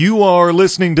You are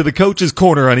listening to the Coach's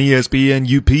Corner on ESPN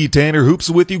UP. Tanner Hoops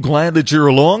with you. Glad that you're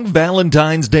along.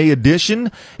 Valentine's Day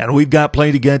edition. And we've got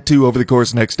plenty to get to over the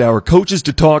course of the next hour. Coaches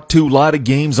to talk to. A lot of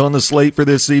games on the slate for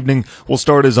this evening. We'll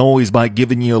start as always by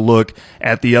giving you a look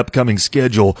at the upcoming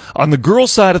schedule. On the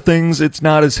girls' side of things, it's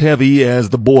not as heavy as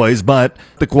the boys, but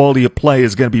the quality of play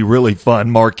is going to be really fun.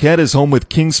 Marquette is home with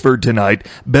Kingsford tonight.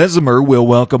 Bessemer will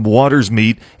welcome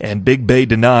Watersmeet, and Big Bay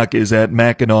Denok is at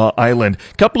Mackinac Island.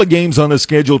 Couple of games on the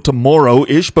schedule tomorrow.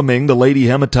 Ishpeming, the Lady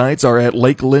Hematites, are at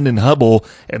Lake Linden-Hubble,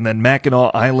 and then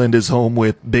Mackinac Island is home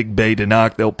with Big Bay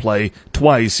Denok. They'll play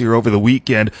twice here over the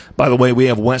weekend. By the way, we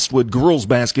have Westwood girls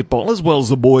basketball as well as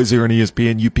the boys here on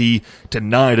ESPN UP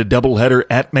tonight. A doubleheader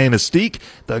at Manistee.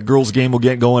 The girls game will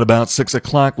get going about 6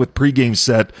 o'clock with pregame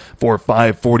set for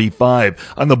 5:45.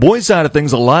 On the boys side of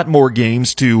things, a lot more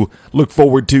games to look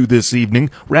forward to this evening.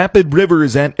 Rapid River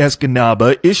is at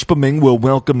Escanaba. Ishpeming will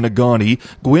welcome Negaunee.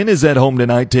 Gwynn is at home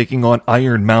tonight taking on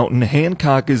Iron Mountain.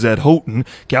 Hancock is at Houghton.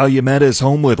 Calumet is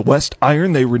home with West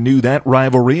Iron. They renew that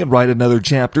rivalry and write another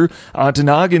chapter.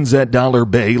 Ontonoggin's at Dollar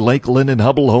Bay. Lake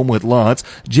Linden-Hubble home with Lotz.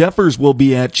 Jeffers will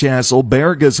be at Chassell.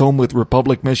 Baraga's home with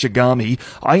Republic Michigami.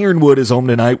 Ironwood is home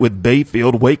tonight with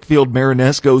Bayfield. Wakefield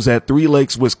Marinesco's at Three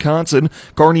Lakes, Wisconsin.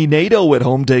 Kearney Nadeau at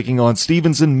home taking on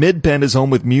Stevenson. Midpenn is home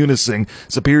with Munising.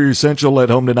 Superior Central at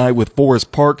home tonight with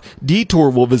Forest Park. Detour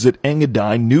will visit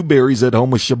Engadine. Newberry's at home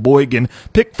with Sheboygan.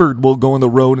 Pickford will go on the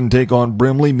road and take on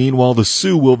Brimley. Meanwhile, the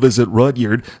Sioux will visit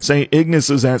Rudyard. St. Ignace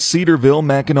is at Cedarville.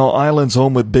 Mackinac Island's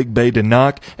home with Big Bay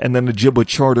Denok. And then Ojibwa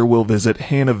Charter will visit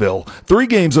Hannahville. 3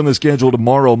 games on the schedule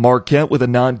tomorrow. Marquette with a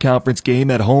non-conference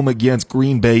game at home against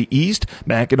Green Bay East.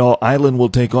 Mackinac Island will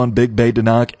take on Big Bay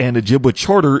Denok. And Ojibwa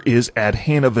Charter is at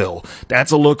Hannahville.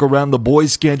 That's a look around the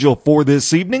boys' schedule for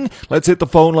this evening. Let's hit the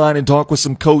phone line and talk with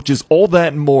some coaches. All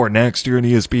that and more next year on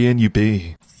ESPN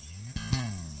UP.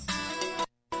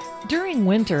 During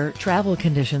winter, travel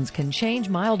conditions can change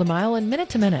mile to mile and minute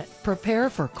to minute. Prepare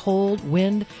for cold,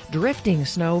 wind, drifting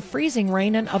snow, freezing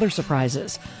rain, and other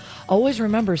surprises. Always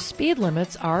remember speed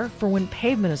limits are for when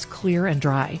pavement is clear and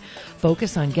dry.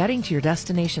 Focus on getting to your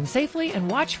destination safely and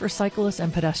watch for cyclists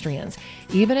and pedestrians,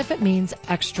 even if it means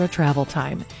extra travel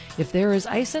time. If there is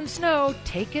ice and snow,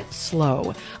 take it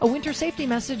slow. A winter safety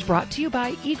message brought to you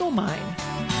by Eagle Mine.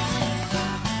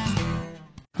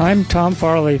 I'm Tom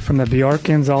Farley from the Bjork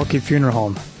and Zalke Funeral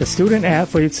Home. The student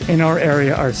athletes in our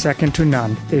area are second to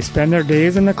none. They spend their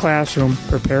days in the classroom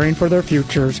preparing for their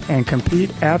futures and compete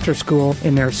after school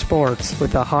in their sports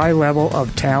with a high level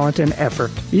of talent and effort.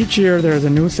 Each year there is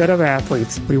a new set of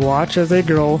athletes. We watch as they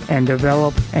grow and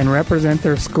develop and represent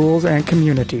their schools and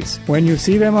communities. When you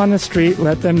see them on the street,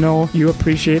 let them know you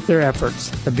appreciate their efforts.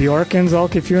 The Bjork and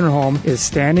Zalke Funeral Home is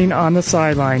standing on the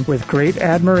sideline with great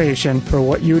admiration for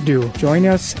what you do. Join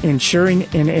us in cheering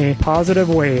in a positive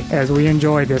way as we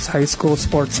enjoy this high school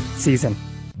sports season.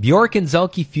 Bjork and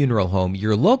Zalke Funeral Home,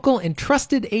 your local and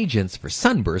trusted agents for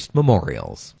Sunburst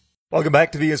Memorials. Welcome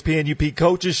back to the ESPN UP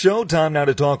Coaches Show. Time now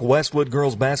to talk Westwood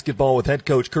girls basketball with head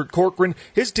coach Kurt Corcoran.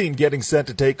 His team getting set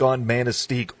to take on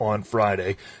Manistee on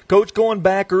Friday. Coach, going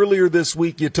back earlier this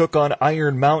week, you took on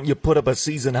Iron Mountain. You put up a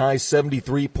season-high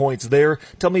 73 points there.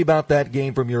 Tell me about that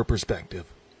game from your perspective.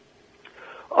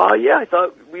 Yeah, I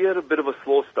thought we had a bit of a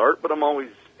slow start, but I'm always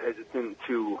hesitant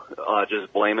to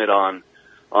just blame it on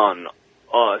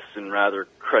us and rather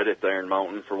credit Iron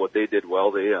Mountain for what they did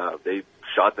well. They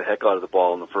shot the heck out of the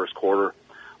ball in the first quarter.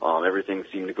 Everything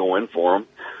seemed to go in for them,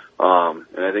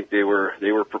 and I think they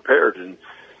were prepared. And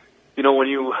you know,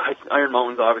 Iron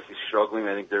Mountain's obviously struggling.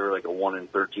 I think they were like a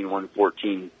 1-13,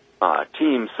 1-14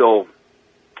 team. So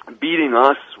beating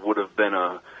us would have been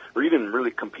or even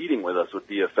really competing with us would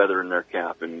be a feather in their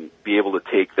cap and be able to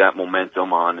take that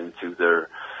momentum on into the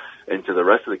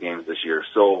rest of the games this year.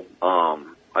 So,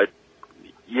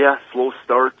 slow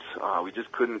starts. We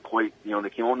just couldn't quite, they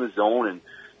came on the zone and,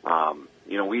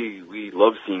 we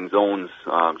love seeing zones,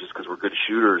 just cause we're good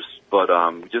shooters, but,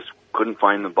 we just couldn't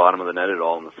find the bottom of the net at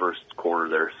all in the first quarter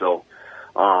there. So,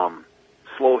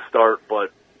 slow start,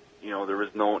 but, there was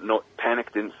no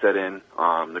panic didn't set in.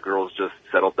 The girls just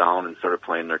settled down and started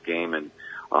playing their game, and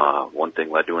one thing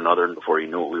led to another, and before you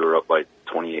knew it, we were up by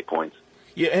 28 points.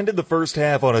 You ended the first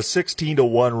half on a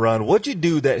 16-1 run. What'd you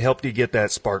do that helped you get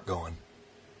that spark going?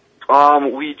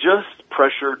 We just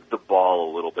pressured the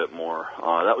ball a little bit more.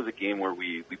 That was a game where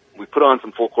we put on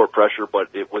some full court pressure, but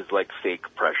it was like fake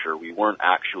pressure. We weren't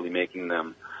actually making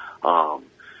them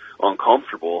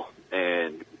uncomfortable,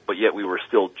 but yet we were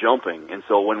still jumping. And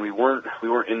so when we weren't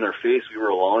in their face, we were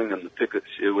allowing them to pick it.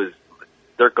 It was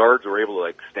their guards were able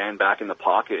to stand back in the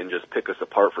pocket and just pick us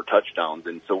apart for touchdowns.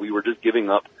 And so we were just giving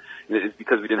up is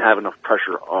because we didn't have enough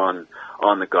pressure on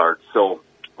the guards. So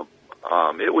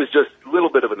it was just a little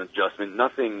bit of an adjustment.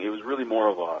 Nothing. It was really more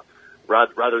of a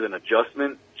rather than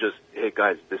adjustment. Just, hey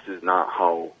guys, this is not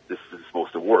how this is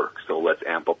supposed to work. So let's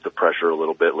amp up the pressure a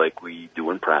little bit, like we do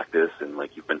in practice and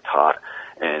like you've been taught.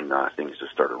 And things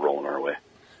just started rolling our way.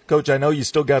 Coach, I know you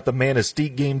still got the Manistee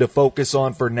game to focus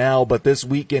on for now, but this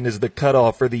weekend is the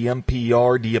cutoff for the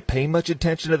MPR. Do you pay much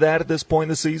attention to that at this point in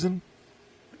the season?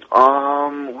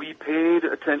 We paid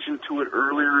attention to it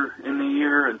earlier in the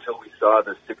year until we saw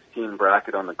the 16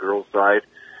 bracket on the girls' side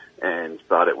and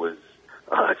thought it was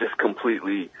just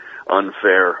completely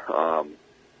unfair. I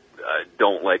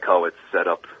don't like how it's set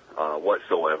up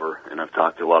whatsoever, and I've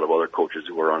talked to a lot of other coaches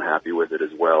who are unhappy with it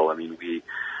as well. I mean,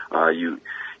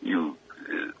 you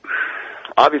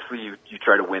obviously you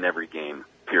try to win every game,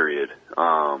 period.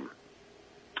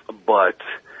 But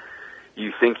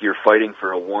you think you're fighting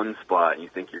for a one spot, and you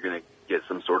think you're going to get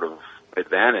some sort of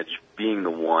advantage being the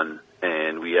one,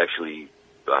 and we actually,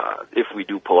 if we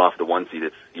do pull off the one seed,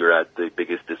 you're at the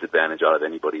biggest disadvantage out of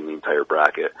anybody in the entire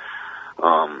bracket.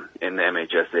 And the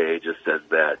MHSAA just says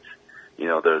that, you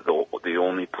know, the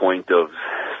only point of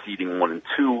seeding 1 and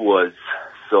 2 was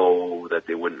so that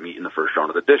they wouldn't meet in the first round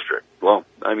of the district. Well,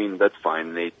 I mean, that's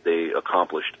fine. They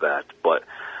accomplished that, but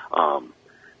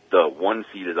the 1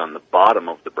 seed is on the bottom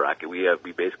of the bracket. We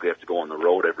basically have to go on the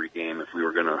road every game if we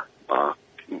were going to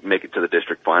make it to the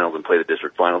district finals and play the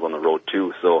district finals on the road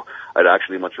too. So I'd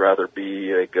actually much rather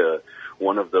be like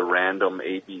one of the random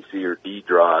A, B, C, or D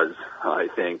draws, I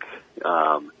think.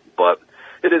 But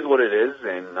it is what it is,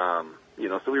 and you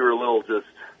know, so we were a little just.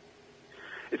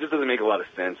 It just doesn't make a lot of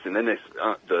sense. And then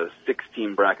the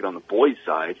 16 bracket on the boys'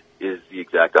 side is the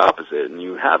exact opposite, and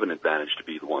you have an advantage to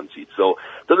be the 1 seed. So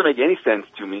it doesn't make any sense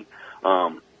to me.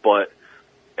 But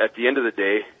at the end of the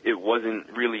day, it wasn't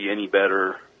really any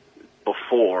better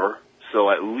before. So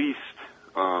at least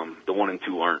the 1 and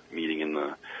 2 aren't meeting in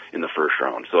the first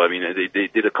round. So I mean, they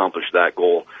did accomplish that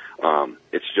goal.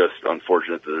 It's just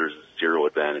unfortunate that there's zero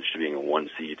advantage to being a 1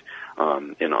 seed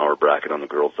in our bracket on the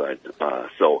girls' side.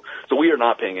 So we are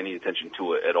not paying any attention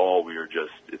to it at all.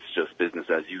 It's just business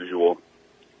as usual.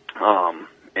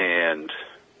 And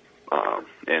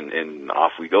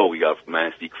off we go. We got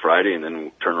Manistee Friday, and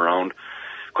then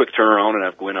quick turnaround, and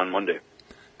have Gwyn on Monday.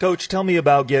 Coach, tell me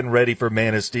about getting ready for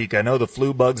Manistee. I know the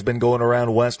flu bug's been going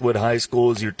around Westwood High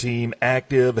School. Is your team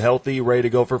active, healthy, ready to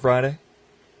go for Friday?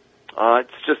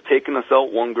 It's just taking us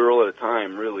out one girl at a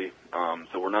time, really.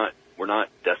 So we're not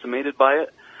decimated by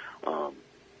it.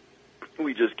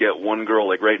 We just get one girl.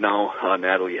 Like right now,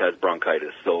 Natalie has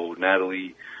bronchitis, so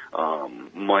Natalie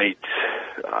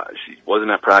she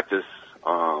wasn't at practice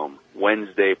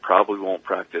Wednesday. Probably won't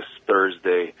practice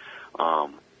Thursday.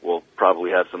 We'll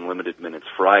probably have some limited minutes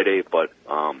Friday, but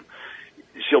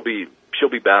she'll be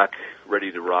back,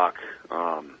 ready to rock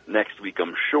next week,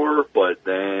 I'm sure. But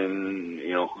then,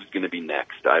 you know, who's going to be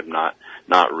next? I'm not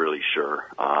really sure.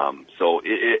 So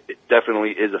it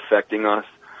definitely is affecting us,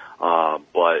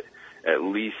 but at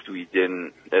least we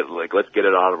didn't. Let's get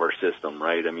it out of our system,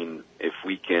 right? I mean, if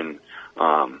we can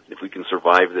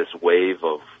survive this wave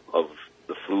of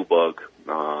the flu bug,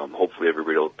 hopefully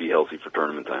everybody will be healthy for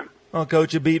tournament time. Well,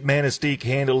 Coach, you beat Manistee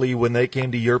handily when they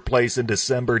came to your place in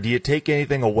December. Do you take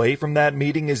anything away from that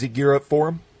meeting as you gear up for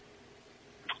them?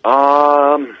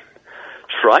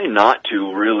 Try not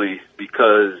to, really,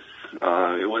 because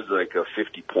it was like a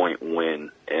 50-point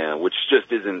win, which just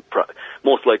isn't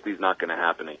most likely is not going to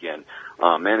happen again.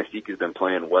 Manistee has been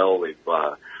playing well.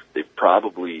 They've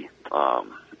probably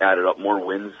added up more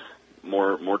wins,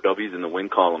 more W's in the win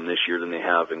column this year than they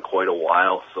have in quite a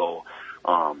while. So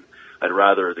I'd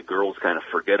rather the girls kind of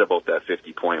forget about that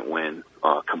 50-point win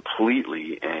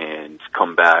completely and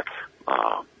come back,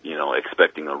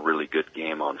 expecting a really good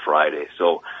game on Friday.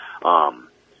 So, no,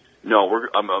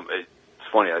 it's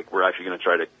funny. Like, we're actually going to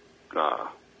try to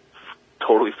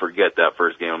totally forget that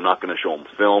first game. I'm not going to show them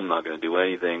film. Not going to do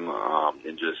anything,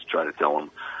 and just try to tell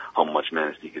them how much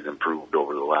Manistee has improved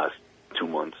over the last 2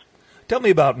 months. Tell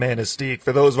me about Manistee.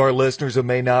 For those of our listeners who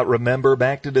may not remember,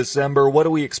 back to December, what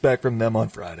do we expect from them on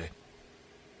Friday?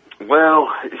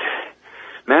 Well,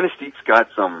 Manistee's got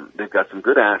some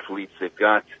good athletes. They've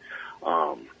got,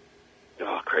 her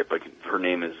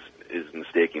name is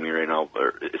escaping me right now,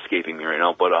 but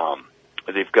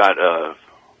they've got, I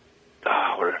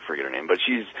forget her name, but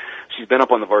she's been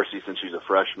up on the varsity since she was a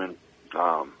freshman.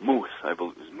 Moose, I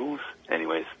believe, is Moose?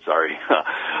 Anyways, sorry.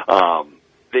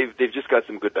 They've just got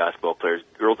some good basketball players,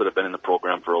 girls that have been in the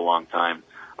program for a long time,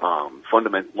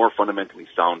 more fundamentally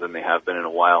sound than they have been in a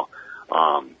while.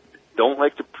 They don't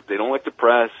like to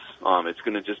press. It's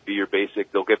going to just be your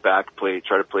basic. They'll get back,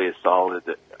 try to play as solid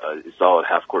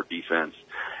half-court defense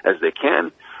as they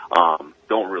can.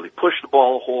 Don't really push the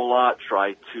ball a whole lot.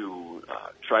 Try to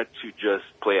just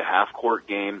play a half-court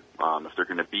game. If they're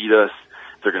going to beat us,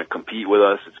 if they're going to compete with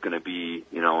us, it's going to be,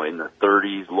 in the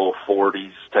 30s, low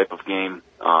 40s type of game.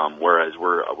 Whereas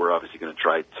we're obviously going to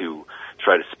try to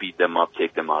speed them up,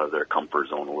 take them out of their comfort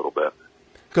zone a little bit.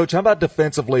 Coach, how about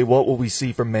defensively? What will we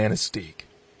see from Manistee?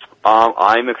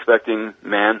 I'm expecting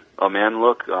a man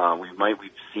look.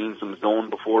 We've seen some zone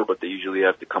before, but they usually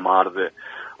have to come out of it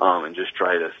and just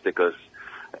try to stick us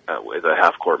with a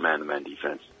half-court man-to-man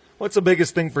defense. What's the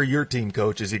biggest thing for your team,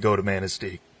 Coach, as you go to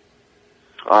Manistee?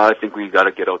 I think we got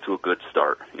to get out to a good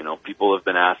start. People have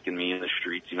been asking me in the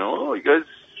streets, oh, you guys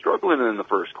struggling in the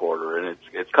first quarter, and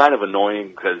it's kind of annoying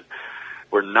because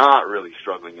we're not really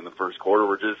struggling in the first quarter.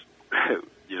 We're just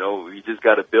we just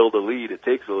got to build a lead. It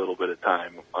takes a little bit of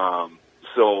time.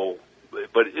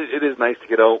 But it is nice to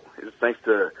get out. It's nice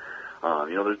to,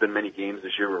 there's been many games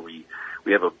this year where we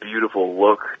have a beautiful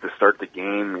look to start the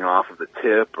game, off of the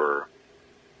tip or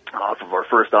off of our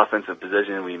first offensive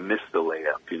possession, and we miss the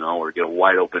layup, or get a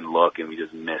wide open look and we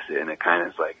just miss it. And it kind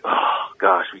of is like, oh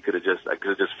gosh, I could have just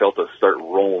felt us start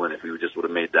rolling if we just would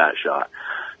have made that shot.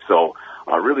 So,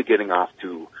 really getting off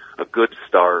to a good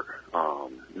start,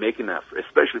 making that,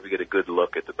 especially if we get a good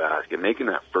look at the basket, making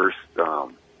that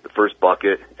the first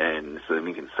bucket, and so that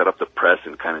we can set up the press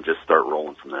and kind of just start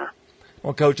rolling from there.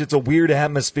 Well, Coach, it's a weird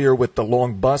atmosphere with the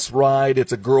long bus ride.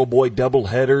 It's a girl-boy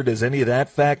doubleheader. Does any of that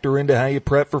factor into how you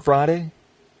prep for Friday?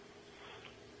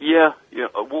 Yeah,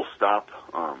 we'll stop.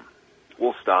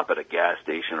 We'll stop at a gas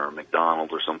station or a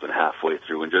McDonald's or something halfway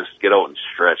through and just get out and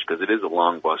stretch because it is a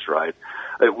long bus ride.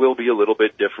 It will be a little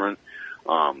bit different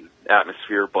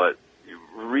atmosphere, but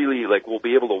really, we'll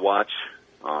be able to watch.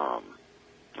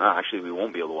 Actually, we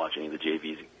won't be able to watch any of the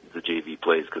JV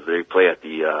plays because they play at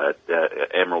the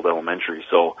Emerald Elementary.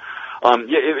 So,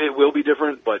 it will be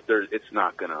different, but it's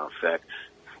not going to affect.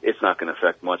 It's not going to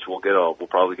affect much. We'll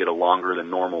probably get a longer than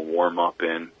normal warm up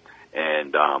in,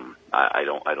 and I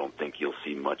don't think you'll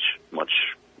see much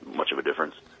of a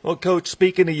difference. Well, Coach,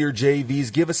 speaking of your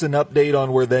JVs, give us an update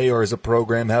on where they are as a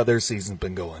program, how their season's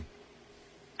been going.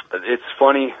 It's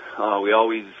funny. We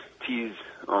always tease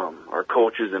our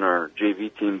coaches and our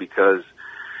JV team because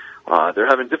they're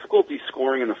having difficulty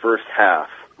scoring in the first half,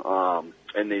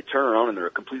 and they turn around and they're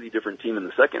a completely different team in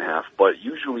the second half. But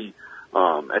usually,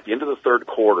 at the end of the third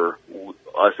quarter,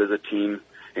 us as a team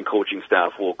and coaching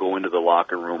staff will go into the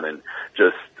locker room and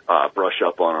just brush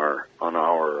up on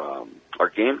our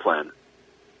game plan.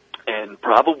 And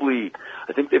probably,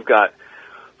 I think they've got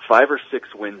 5 or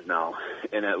 6 wins now,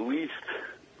 and at least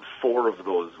 4 of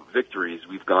those victories,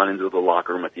 we've gone into the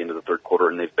locker room at the end of the third quarter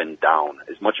and they've been down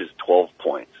as much as 12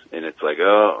 points. And it's like,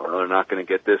 oh, they're not going to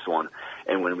get this one.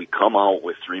 And when we come out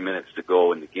with 3 minutes to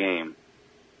go in the game,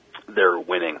 they're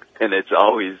winning. And it's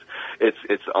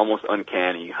almost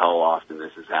uncanny how often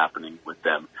this is happening with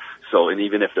them. So, and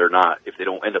even if they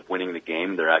don't end up winning the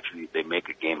game, they make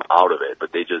a game out of it,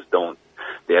 but they don't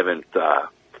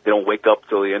wake up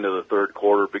till the end of the third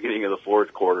quarter, beginning of the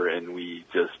fourth quarter, and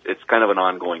it's kind of an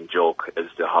ongoing joke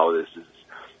as to how this is.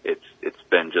 It's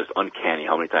been just uncanny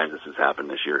how many times this has happened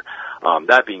this year.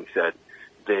 That being said,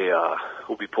 they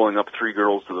will be pulling up 3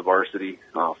 girls to the varsity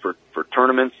for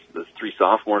tournaments. There's 3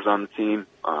 sophomores on the team.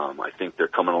 I think they're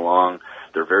coming along.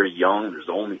 They're very young. There's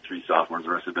only 3 sophomores.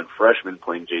 The rest have been freshmen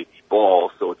playing JV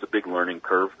ball, so it's a big learning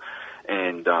curve.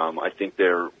 And I think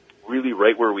they're really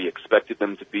right where we expected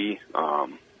them to be,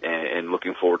 and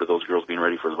looking forward to those girls being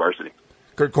ready for the varsity.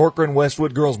 Kurt Corcoran,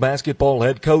 Westwood girls basketball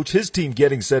head coach, his team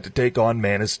getting set to take on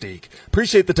Manistee.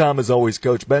 Appreciate the time as always,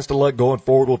 Coach. Best of luck going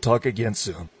forward. We'll talk again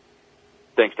soon.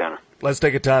 Thanks, Tanner. Let's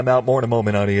take a time out. More in a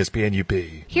moment on ESPN UP.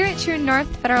 Here at True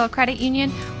North Federal Credit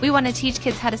Union, we want to teach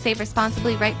kids how to save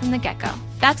responsibly right from the get-go.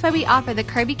 That's why we offer the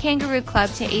Kirby Kangaroo Club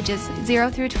to ages 0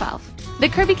 through 12. The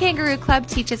Kirby Kangaroo Club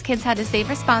teaches kids how to save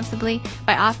responsibly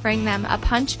by offering them a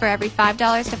punch for every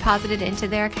 $5 deposited into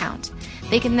their account.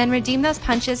 They can then redeem those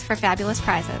punches for fabulous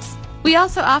prizes. We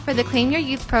also offer the Claim Your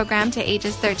Youth program to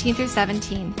ages 13 through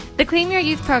 17. The Claim Your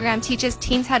Youth program teaches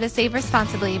teens how to save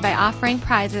responsibly by offering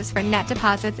prizes for net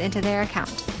deposits into their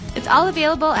account. It's all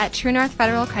available at True North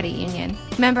Federal Credit Union.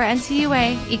 Member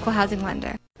NCUA, Equal Housing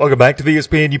Lender. Welcome back to the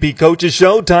ESPN UP Coaches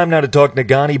Show. Time now to talk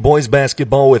Negaunee boys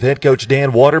basketball with head coach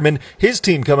Dan Waterman. His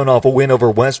team coming off a win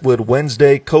over Westwood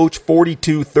Wednesday. Coach,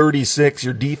 42-36.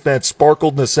 Your defense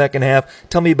sparkled in the second half.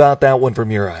 Tell me about that one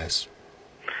from your eyes.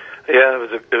 Yeah, it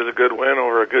was a good win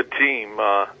over a good team.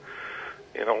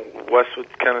 Westwood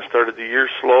kind of started the year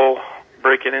slow,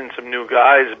 breaking in some new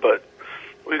guys, but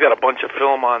we've got a bunch of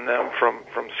film on them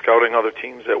from scouting other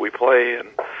teams that we play, and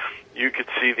you could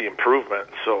see the improvement.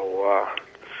 So,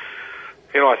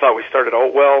 I thought we started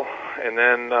out well, and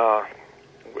then I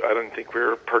didn't think we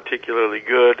were particularly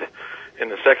good. In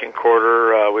the second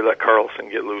quarter, we let Carlson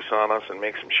get loose on us and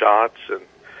make some shots, and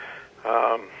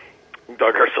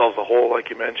dug ourselves a hole, like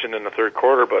you mentioned, in the third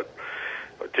quarter.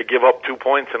 But to give up 2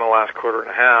 points in the last quarter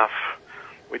and a half,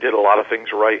 we did a lot of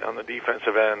things right on the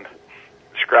defensive end,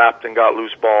 scrapped and got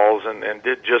loose balls, and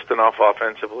did just enough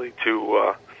offensively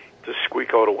to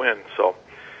squeak out a win. So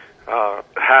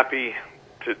happy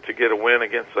to get a win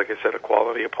against, like I said, a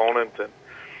quality opponent, and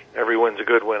every win's a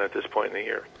good win at this point in the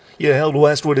year. You held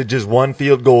Westwood at just one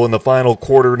field goal in the final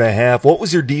quarter and a half. What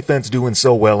was your defense doing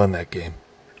so well in that game?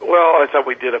 Well, I thought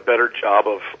we did a better job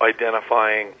of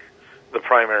identifying the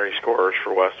primary scorers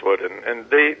for Westwood, and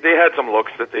they had some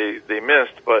looks that they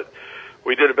missed, but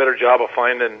we did a better job of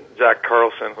finding Zach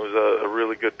Carlson, who's a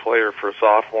really good player for a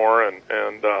sophomore, and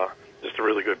just a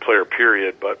really good player,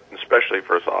 period, but especially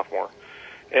for a sophomore.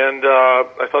 And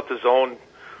I thought the zone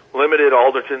limited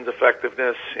Alderton's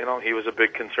effectiveness. He was a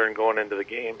big concern going into the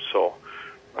game. So,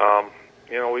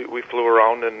 we flew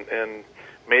around and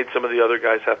made some of the other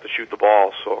guys have to shoot the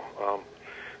ball. So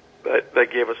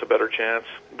that gave us a better chance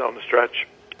down the stretch.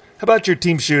 How about your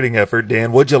team shooting effort,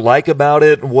 Dan? What'd you like about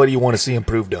it, and what do you want to see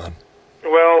improved on?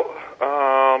 Well,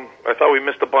 I thought we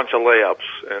missed a bunch of layups,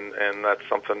 and that's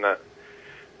something that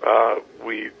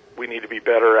we need to be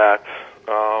better at.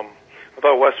 I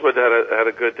thought Westwood had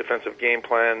a good defensive game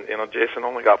plan. Jason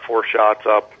only got 4 shots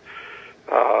up.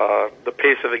 The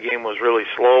pace of the game was really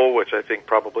slow, which I think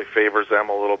probably favors them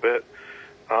a little bit.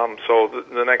 So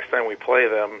the next time we play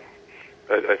them,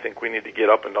 I think we need to get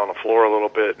up and down the floor a little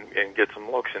bit and get some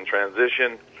looks in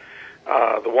transition.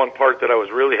 The one part that I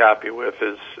was really happy with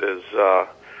is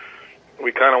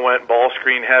we kind of went ball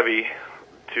screen heavy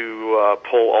to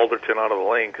pull Alderton out of the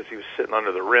lane because he was sitting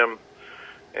under the rim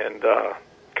and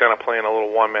kind of playing a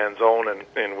little one-man zone,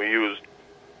 and we used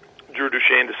Drew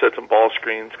Duchesne to set some ball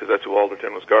screens because that's who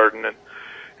Alderton was guarding,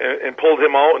 and pulled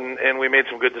him out, and we made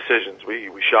some good decisions.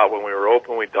 We shot when we were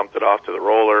open, we dumped it off to the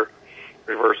roller,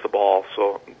 reversed the ball,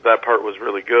 so that part was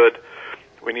really good.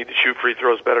 We need to shoot free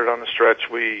throws better down the stretch.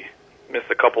 We missed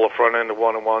a couple of front-end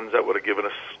one-on-ones that would have given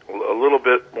us a little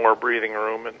bit more breathing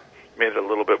room and made it a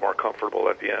little bit more comfortable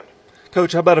at the end.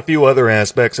 Coach, how about a few other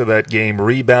aspects of that game?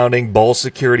 Rebounding, ball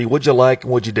security. What'd you like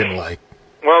and what'd you didn't like?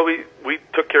 Well, we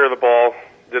took care of the ball,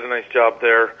 did a nice job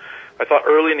there. I thought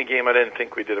early in the game I didn't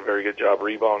think we did a very good job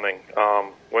rebounding.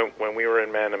 When we were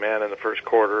in man-to-man in the first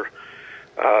quarter,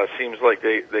 seems like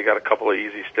they got a couple of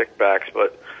easy stick backs,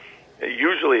 but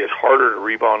usually it's harder to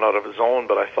rebound out of a zone,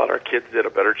 but I thought our kids did a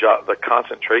better job. The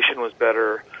concentration was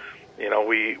better.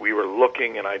 We were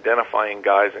looking and identifying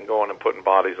guys and going and putting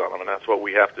bodies on them, and that's what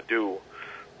we have to do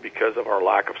because of our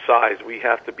lack of size. We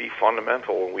have to be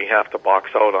fundamental, and we have to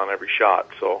box out on every shot.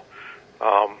 So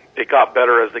it got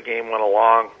better as the game went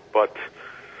along, but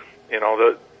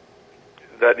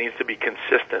that needs to be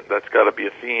consistent. That's got to be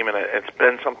a theme, and it's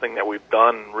been something that we've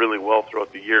done really well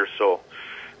throughout the year. So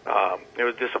it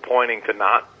was disappointing to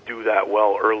not do that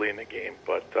well early in the game,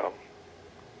 but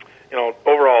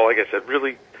overall, like I said,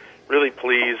 really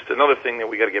pleased. Another thing that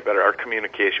we got to get better, our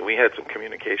communication. We had some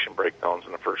communication breakdowns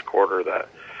in the first quarter that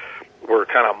were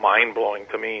kind of mind-blowing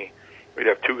to me. We'd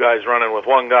have 2 guys running with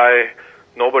one guy,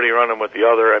 nobody running with the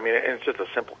other. I mean, it's just a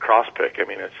simple cross pick. I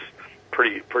mean, it's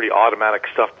pretty automatic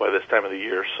stuff by this time of the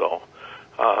year. So,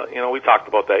 we talked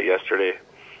about that yesterday.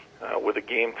 With the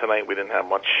game tonight, we didn't have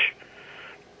much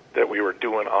that we were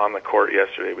doing on the court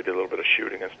yesterday. We did a little bit of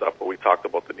shooting and stuff, but we talked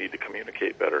about the need to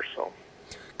communicate better. So,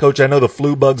 Coach, I know the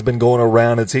flu bug's been going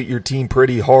around. It's hit your team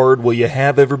pretty hard. Will you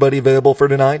have everybody available for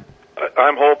tonight?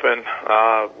 I'm hoping.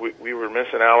 We were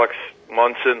missing Alex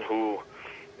Munson, who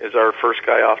is our first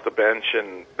guy off the bench,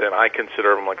 and I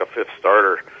consider him like a 5th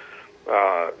starter.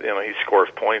 He scores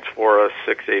points for us,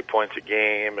 6-8 points a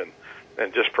game,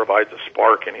 and just provides a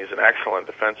spark, and he's an excellent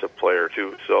defensive player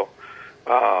too. So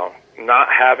not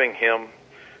having him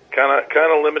kind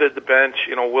of limited the bench.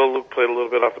 Will Luke played a little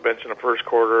bit off the bench in the first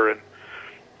quarter, and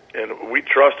we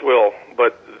trust Will,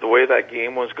 but the way that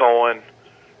game was going,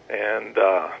 and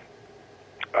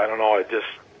I don't know, I just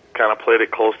kind of played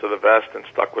it close to the vest and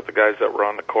stuck with the guys that were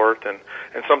on the court, and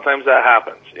sometimes that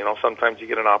happens. Sometimes you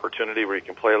get an opportunity where you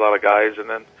can play a lot of guys, and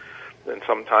then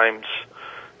sometimes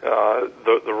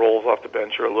the roles off the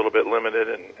bench are a little bit limited,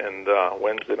 and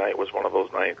Wednesday night was one of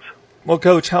those nights. Well,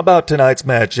 Coach, how about tonight's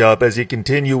matchup as you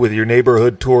continue with your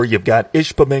neighborhood tour? You've got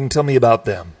Ishpeming. Tell me about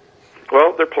them.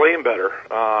 Well, they're playing better.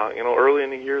 Early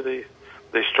in the year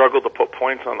they struggled to put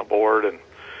points on the board, and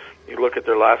You look at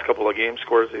their last couple of game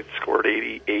scores; they've scored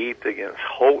 88 against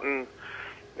Houghton.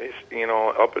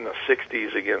 Up in the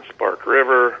 60s against Spark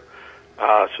River.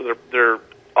 So they're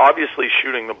obviously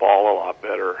shooting the ball a lot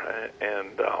better,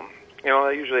 and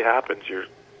that usually happens. You're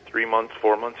 3 months,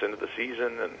 4 months into the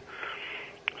season, and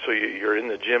so you're in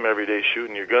the gym every day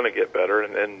shooting. You're going to get better,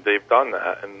 and they've done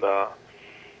that. And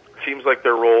seems like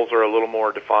their roles are a little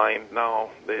more defined now.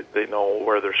 They know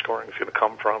where their scoring is going to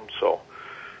come from. So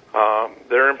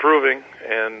they're improving,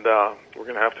 and we're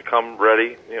going to have to come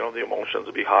ready. The emotions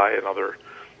will be high in other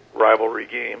rivalry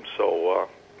games, so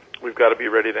we've got to be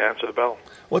ready to answer the bell.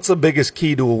 What's the biggest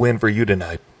key to a win for you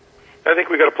tonight? I think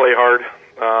we've got to play hard.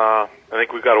 I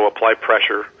think we've got to apply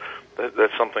pressure.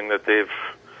 That's something that they've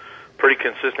pretty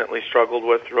consistently struggled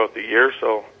with throughout the year,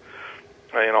 so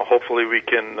hopefully we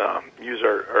can use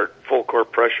our full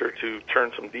court pressure to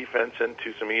turn some defense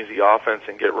into some easy offense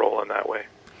and get rolling that way.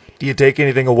 Do you take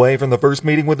anything away from the first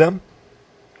meeting with them?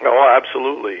 Oh,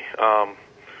 absolutely.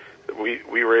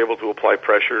 We were able to apply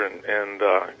pressure and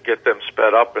get them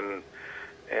sped up, and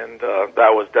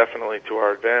that was definitely to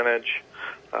our advantage.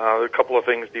 There are a couple of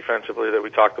things defensively that we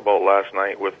talked about last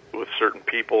night with certain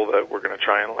people that we're going to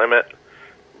try and limit,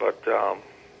 but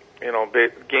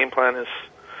game plan is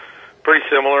pretty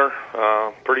similar,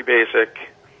 pretty basic.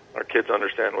 Our kids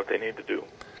understand what they need to do.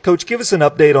 Coach, give us an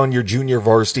update on your junior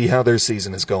varsity, how their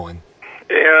season is going.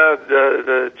 Yeah,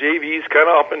 the JV's kind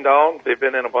of up and down. They've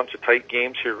been in a bunch of tight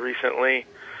games here recently.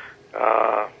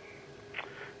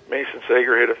 Mason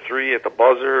Sager hit a 3 at the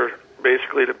buzzer,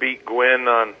 basically to beat Gwynn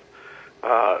on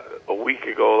a week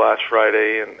ago last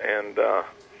Friday, and I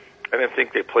didn't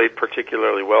think they played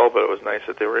particularly well, but it was nice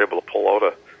that they were able to pull out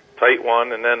a tight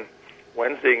one. And then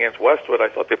Wednesday against Westwood, I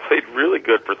thought they played really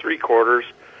good for 3 quarters,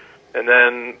 and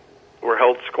then were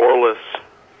held scoreless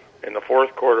in the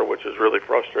fourth quarter, which is really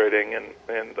frustrating, and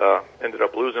ended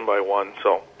up losing by 1.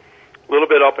 So a little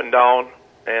bit up and down,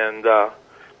 and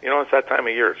it's that time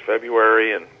of year. It's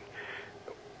February, and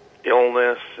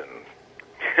illness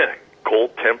and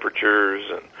cold temperatures,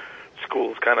 and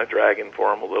school's kind of dragging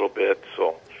for them a little bit.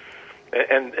 So,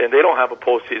 and they don't have a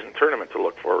postseason tournament to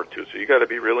look forward to. So you got to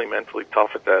be really mentally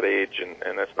tough at that age,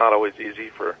 and that's not always easy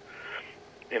for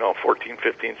 14,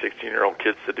 15, 16-year-old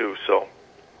kids to do. So.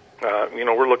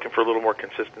 We're looking for a little more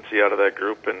consistency out of that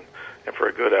group and for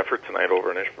a good effort tonight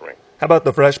over in Ishpeming. How about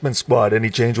the freshman squad? Any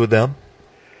change with them?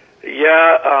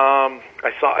 Yeah,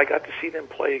 I got to see them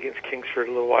play against Kingsford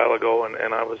a little while ago,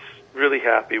 and I was really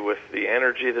happy with the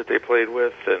energy that they played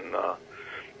with, and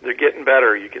they're getting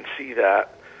better. You can see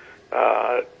that.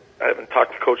 I haven't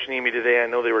talked to Coach Nemi today. I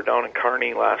know they were down in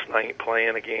Kearney last night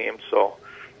playing a game, so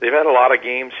they've had a lot of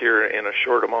games here in a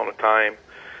short amount of time.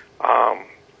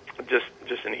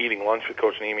 Just in eating lunch with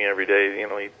Coach Nemi every day,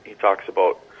 he talks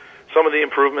about some of the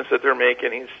improvements that they're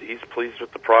making. He's pleased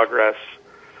with the progress,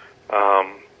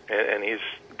 and he's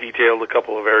detailed a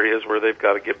couple of areas where they've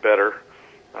got to get better.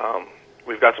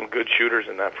 We've got some good shooters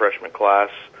in that freshman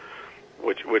class,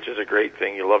 which is a great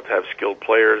thing. You love to have skilled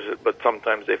players, but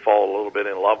sometimes they fall a little bit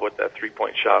in love with that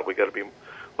three-point shot. We got to be a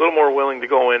little more willing to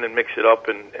go in and mix it up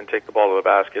and take the ball to the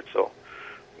basket. So.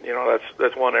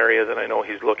 That's one area that I know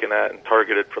he's looking at and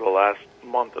targeted for the last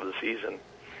month of the season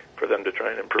for them to try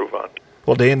and improve on.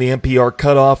 Well, Dan, the NPR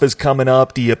cutoff is coming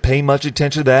up. Do you pay much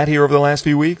attention to that here over the last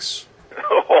few weeks?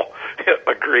 Oh,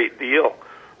 a great deal.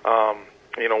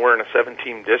 We're in a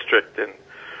 7-team district, and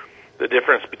the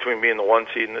difference between being the 1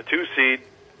 seed and the 2 seed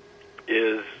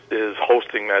is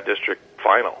hosting that district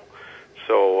final.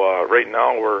 So right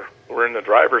now we're in the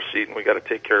driver's seat, and we got to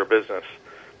take care of business.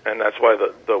 And that's why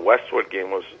the Westwood game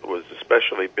was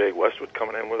especially big. Westwood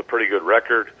coming in with a pretty good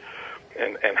record,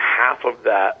 and half of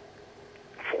that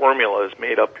formula is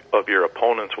made up of your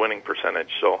opponent's winning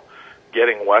percentage. So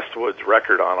getting Westwood's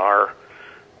record on our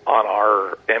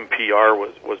NPR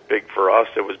was big for us.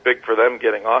 It was big for them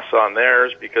getting us on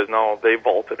theirs, because now they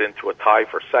vaulted into a tie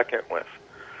for second with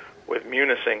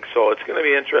Munising. So it's going to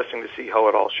be interesting to see how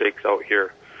it all shakes out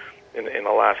here in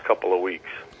the last couple of weeks.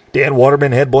 Dan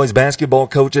Waterman, head boys basketball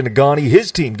coach in Negaunee, his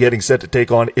team getting set to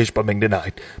take on Ishpeming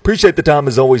tonight. Appreciate the time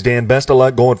as always, Dan. Best of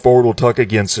luck going forward. We'll talk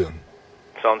again soon.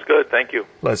 Sounds good. Thank you.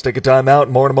 Let's take a time out.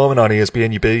 More in a moment on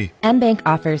ESPN UP. MBank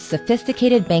offers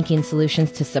sophisticated banking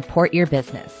solutions to support your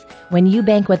business. When you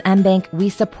bank with MBank, we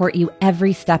support you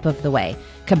every step of the way,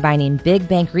 combining big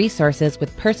bank resources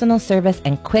with personal service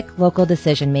and quick local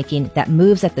decision-making that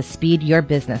moves at the speed your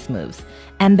business moves.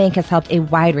 MBank has helped a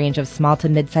wide range of small to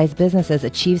mid-sized businesses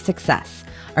achieve success.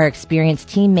 Our experienced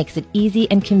team makes it easy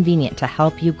and convenient to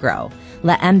help you grow.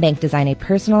 Let MBank design a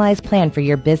personalized plan for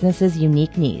your business's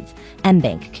unique needs.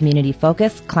 MBank,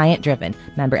 community-focused, client-driven.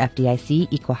 Member FDIC,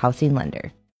 Equal Housing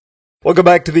Lender. Welcome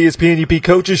back to the ESPN UP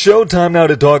Coaches Show. Time now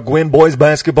to talk Gwinn boys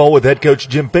basketball with head coach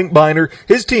Jim Finkbeiner.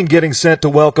 His team getting set to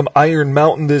welcome Iron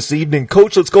Mountain this evening.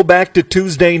 Coach, let's go back to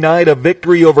Tuesday night, a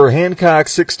victory over Hancock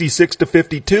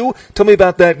 66-52. Tell me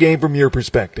about that game from your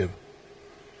perspective.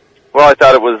 Well, I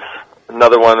thought it was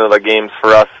another one of the games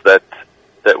for us that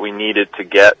we needed to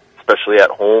get, especially at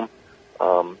home.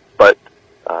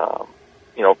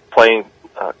 Playing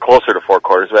closer to 4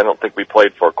 quarters. I don't think we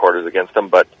played 4 quarters against them,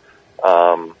 but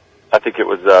I think it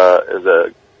was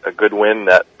a good win.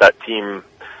 That team,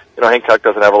 Hancock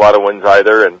doesn't have a lot of wins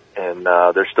either, and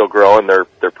they're still growing.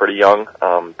 They're pretty young,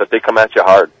 but they come at you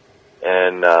hard.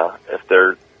 And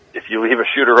if you leave a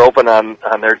shooter open on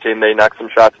their team, they knock some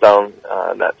shots down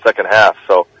in that second half.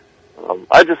 So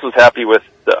I just was happy with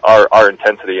our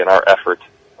intensity and our effort.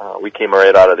 We came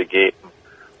right out of the gate.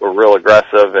 We're real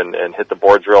aggressive and hit the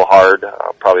boards real hard,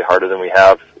 probably harder than we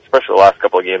have, especially the last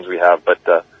couple of games we have.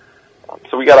 But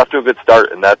so we got off to a good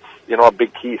start, and that's a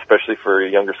big key, especially for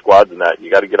younger squads. In that you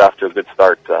got to get off to a good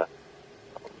start.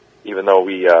 Even though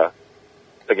we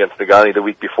against Nagani the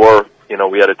week before,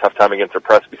 we had a tough time against their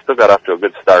press, we still got off to a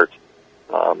good start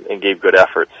and gave good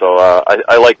effort. So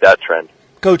I like that trend.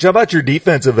 Coach, how about your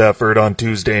defensive effort on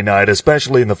Tuesday night,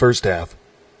 especially in the first half?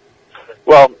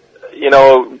 Well,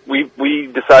 we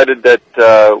decided that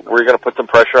we were going to put some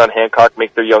pressure on Hancock,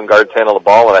 make their young guards handle the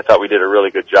ball, and I thought we did a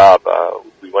really good job.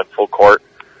 We went full court,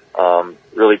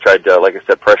 really tried to, like I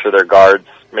said, pressure their guards,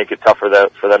 make it tough for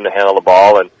them to handle the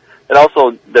ball, and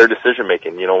also their decision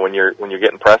making. When you're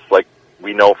getting pressed, like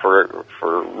we know for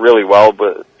really well,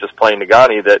 but just playing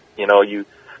Nagani, that you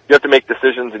have to make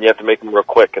decisions and you have to make them real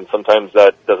quick, and sometimes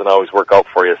that doesn't always work out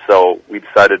for you. So we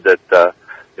decided that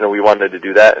we wanted to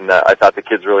do that, and I thought the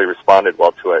kids really responded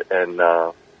well to it and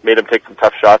made them take some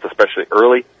tough shots, especially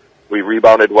early. We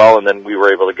rebounded well, and then we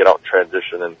were able to get out in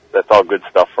transition, and that's all good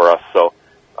stuff for us. So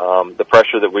the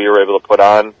pressure that we were able to put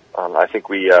on, I think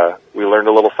we learned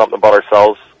a little something about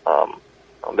ourselves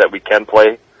that we can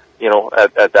play,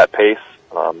 at that pace.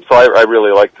 So I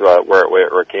really liked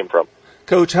where it came from.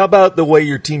 Coach, how about the way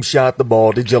your team shot the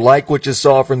ball? Did you like what you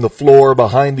saw from the floor,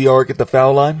 behind the arc, at the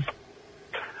foul line?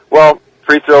 Well,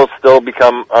 free throws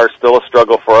are still a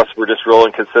struggle for us. We're just real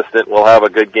inconsistent. We'll have a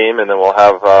good game, and then we'll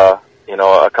have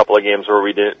a couple of games where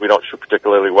we don't shoot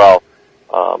particularly well.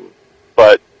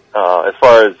 But as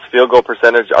far as field goal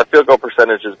percentage, our field goal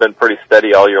percentage has been pretty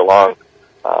steady all year long.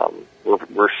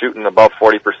 We're shooting above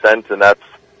 40%, and that's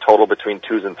total between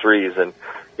 2s and 3s. And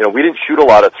we didn't shoot a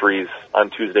lot of 3s on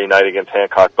Tuesday night against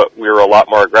Hancock, but we were a lot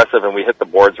more aggressive, and we hit the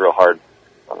boards real hard.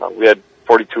 We had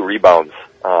 42 rebounds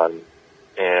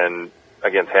and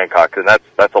against Hancock, and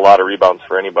that's a lot of rebounds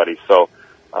for anybody. So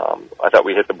I thought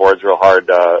we hit the boards real hard.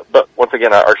 But once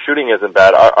again, our shooting isn't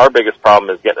bad. Our biggest problem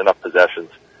is getting enough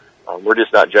possessions. We're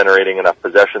just not generating enough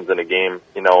possessions in a game,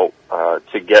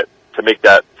 to make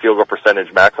that field goal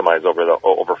percentage maximize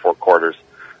over 4 quarters.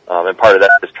 And part of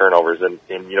that is turnovers. And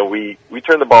we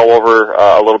turn the ball over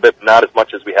a little bit, not as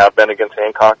much as we have been against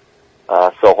Hancock.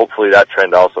 So hopefully that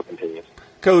trend also continues.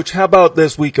 Coach, how about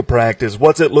this week of practice?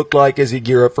 What's it look like as you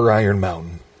gear up for Iron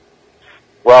Mountain?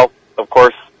 Well, of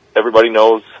course, everybody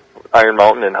knows Iron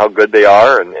Mountain and how good they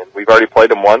are, and we've already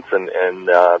played them once, and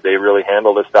they really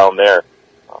handled us down there.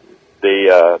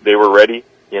 They were ready,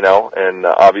 and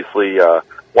obviously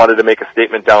wanted to make a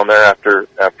statement down there after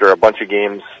a bunch of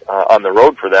games on the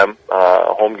road for them,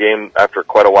 a home game after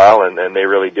quite a while, and they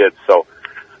really did. So,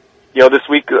 this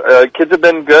week kids have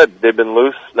been good. They've been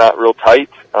loose, not real tight.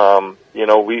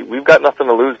 We've got nothing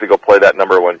to lose to go play that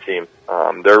number 1 team.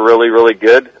 They're really, really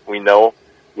good. We know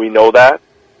that,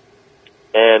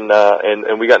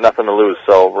 and we got nothing to lose.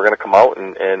 So we're going to come out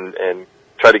and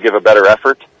try to give a better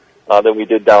effort than we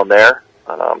did down there.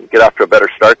 Get off to a better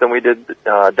start than we did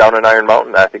down in Iron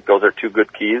Mountain. I think those are 2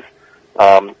 good keys,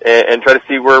 and try to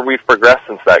see where we've progressed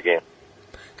since that game.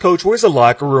 Coach, where's the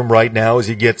locker room right now as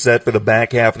you get set for the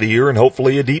back half of the year and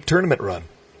hopefully a deep tournament run?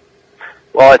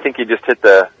 Well, I think you just hit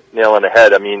the nail on the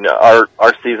head. I mean, our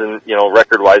season,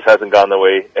 record-wise hasn't gone the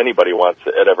way anybody wants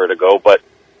it ever to go, but,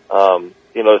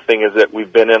 the thing is that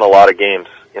we've been in a lot of games.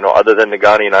 Other than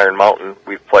Nagani and Iron Mountain,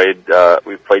 we've played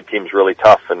teams really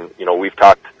tough, and, we've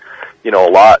talked, a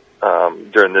lot,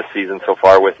 during this season so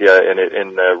far with you,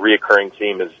 and the reoccurring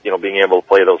theme is, being able to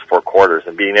play those 4 quarters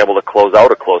and being able to close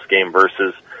out a close game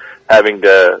versus having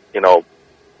to,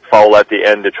 foul at the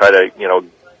end to try to,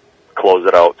 close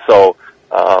it out. So,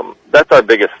 that's our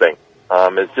biggest thing,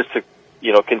 is just to,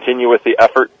 continue with the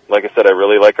effort. Like I said, I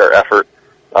really like our effort,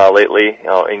 lately,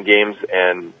 in games,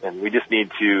 and we just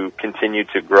need to continue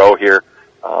to grow here,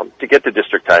 to get to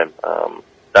district time.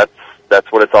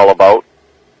 That's what it's all about.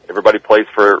 everybody plays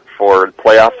for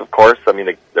playoffs, of course. I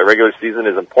mean, the regular season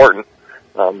is important,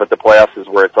 but the playoffs is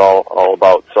where it's all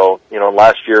about. So,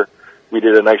 last year we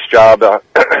did a nice job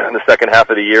in the second half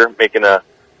of the year, making a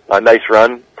nice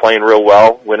run, playing real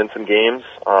well, winning some games,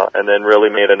 and then really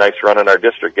made a nice run in our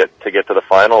district to get to the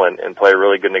final and play a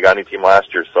really good Negaunee team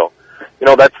last year. So,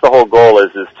 that's the whole goal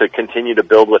is to continue to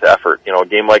build with effort. A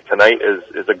game like tonight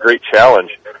is a great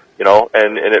challenge,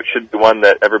 and it should be one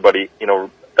that everybody,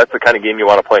 that's the kind of game you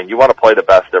want to play. And you want to play the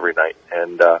best every night.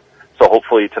 And so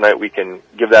hopefully tonight we can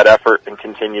give that effort and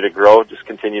continue to grow, just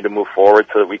continue to move forward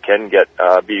so that we can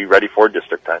be ready for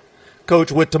district time.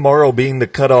 Coach, with tomorrow being the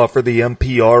cutoff for the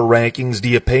MPR rankings, do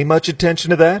you pay much attention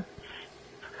to that?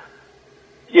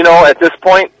 At this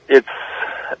point,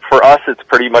 for us, it's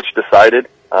pretty much decided.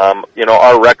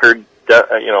 Our record,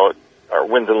 our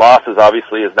wins and losses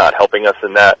obviously is not helping us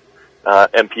in that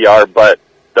MPR, but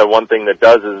the one thing that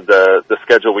does is the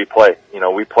schedule we play.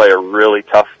 We play a really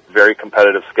tough, very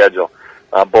competitive schedule,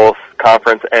 both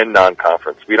conference and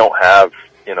non-conference. We don't have,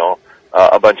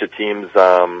 a bunch of teams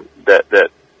that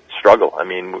struggle. I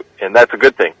mean, and that's a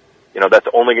good thing. That's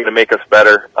only going to make us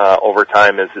better over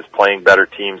time is playing better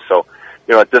teams. So,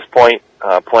 at this point,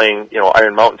 playing,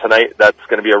 Iron Mountain tonight, that's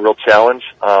going to be a real challenge.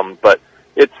 But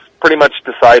it's pretty much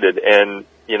decided. And,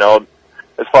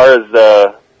 as far as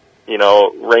the,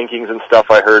 rankings and stuff,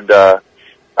 I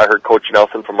heard Coach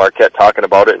Nelson from Marquette talking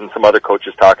about it and some other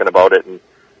coaches talking about it. And,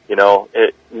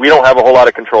 we don't have a whole lot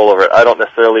of control over it. I don't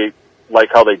necessarily like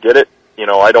how they did it.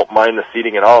 I don't mind the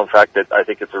seating at all. In fact, I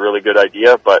think it's a really good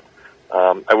idea, but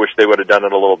I wish they would have done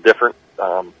it a little different.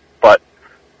 But,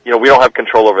 we don't have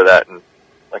control over that. And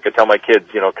like I tell my kids,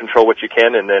 control what you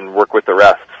can and then work with the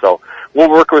rest. So we'll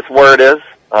work with where it is.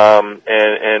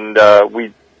 And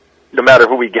we, no matter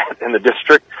who we get in the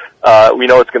district, we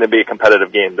know it's going to be a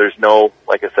competitive game. There's no,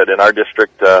 like I said, in our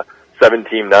district,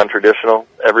 7-team non-traditional,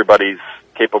 everybody's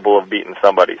capable of beating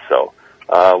somebody. So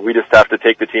we just have to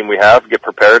take the team we have, get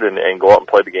prepared, and go out and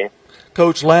play the game.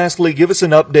 Coach, lastly, give us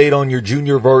an update on your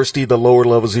junior varsity, the lower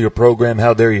levels of your program,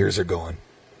 how their years are going.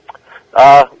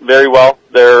 Very well.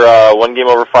 They're one game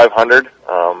over 500.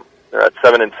 They're at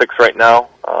 7-6 right now,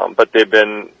 but they've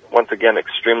been once again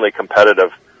extremely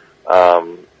competitive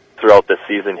throughout this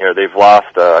season here. They've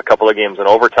lost a couple of games in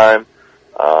overtime.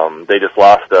 They just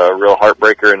lost a real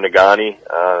heartbreaker in Negaunee.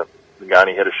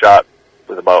 Negaunee hit a shot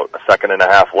with about a second and a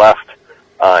half left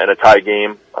in a tie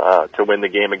game to win the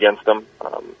game against them.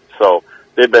 So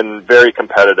they've been very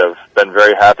competitive, been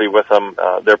very happy with them,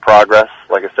 their progress.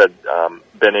 Like I said,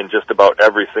 been in just about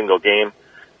every single game.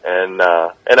 And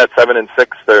at 7-6,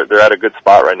 they're at a good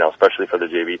spot right now, especially for the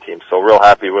JV team. So real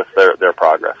happy with their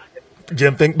progress.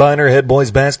 Jim Finkbeiner, head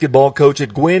boys basketball coach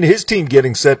at Gwynn, his team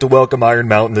getting set to welcome Iron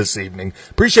Mountain this evening.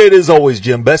 Appreciate it as always,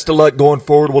 Jim. Best of luck going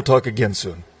forward. We'll talk again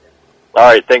soon. All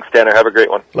right. Thanks, Tanner. Have a great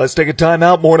one. Let's take a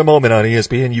timeout. More in a moment on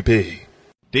ESPN UP.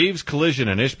 Dave's Collision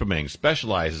in Ishpeming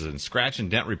specializes in scratch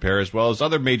and dent repair as well as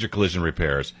other major collision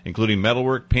repairs, including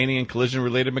metalwork, painting, and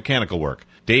collision-related mechanical work.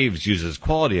 Dave's uses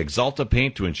quality Axalta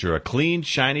paint to ensure a clean,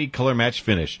 shiny, color-matched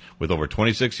finish. With over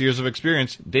 26 years of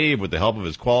experience, Dave, with the help of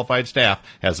his qualified staff,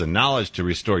 has the knowledge to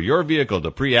restore your vehicle to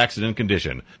pre-accident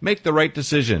condition. Make the right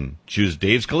decision. Choose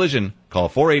Dave's Collision. Call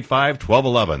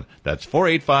 485-1211. That's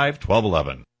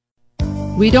 485-1211.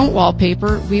 We don't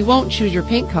wallpaper, we won't choose your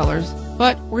paint colors,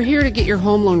 but we're here to get your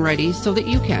home loan ready so that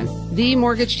you can. The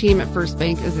mortgage team at First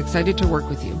Bank is excited to work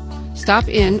with you. Stop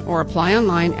in or apply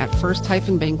online at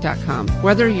first-bank.com.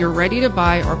 Whether you're ready to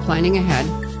buy or planning ahead,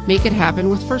 make it happen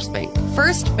with First Bank.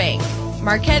 First Bank,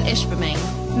 Marquette Ishpeming.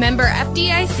 Member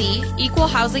FDIC, equal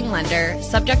housing lender,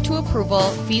 subject to approval,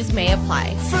 fees may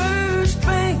apply. First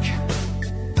Bank,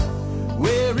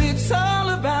 where it's all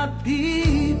about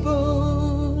people.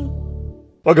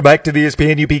 Welcome back to the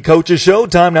ESPN UP Coaches Show.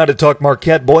 Time now to talk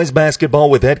Marquette boys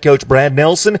basketball with head coach Brad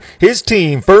Nelson. His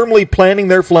team firmly planting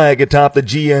their flag atop the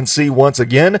GNC once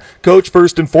again. Coach,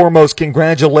 first and foremost,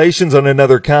 congratulations on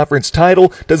another conference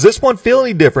title. Does this one feel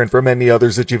any different from any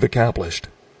others that you've accomplished?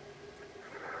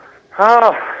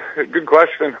 Good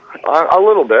question. A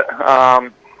little bit.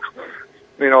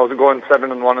 Going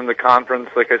 7-1 in the conference,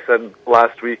 like I said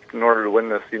last week, in order to win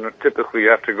this, typically you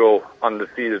have to go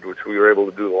undefeated, which we were able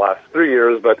to do the last 3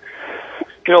 years. But,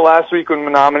 last week when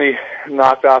Menominee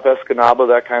knocked off Escanaba,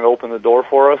 that kind of opened the door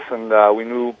for us, and we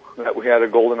knew that we had a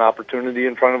golden opportunity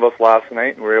in front of us last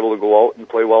night, and we were able to go out and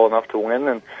play well enough to win.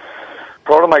 And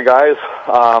proud of my guys,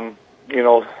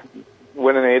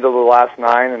 winning 8 of the last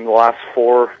 9 and the last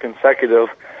 4 consecutive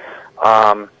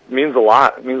means a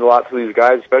lot. It means a lot to these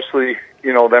guys, especially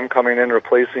them coming in,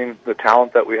 replacing the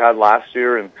talent that we had last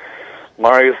year, and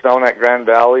Marius down at Grand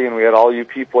Valley, and we had all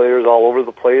UP players all over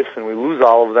the place, and we lose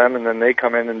all of them, and then they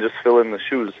come in and just fill in the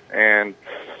shoes. And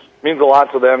it means a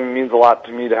lot to them. It means a lot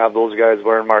to me to have those guys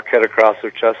wearing Marquette across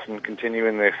their chests and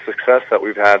continuing the success that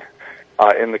we've had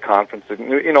in the conference.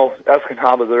 And, you know,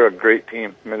 Escanaba, they're a great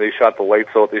team. I mean, they shot the lights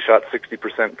out. They shot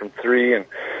 60% from three, and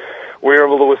we were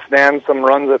able to withstand some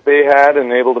runs that they had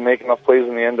and able to make enough plays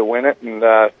in the end to win it and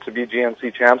to be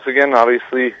GNC champs again.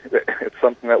 Obviously, it's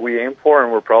something that we aim for,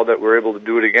 and we're proud that we're able to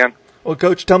do it again. Well,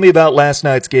 Coach, tell me about last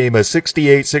night's game, a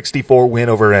 68-64 win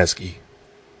over Eski.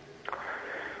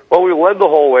 Well, we led the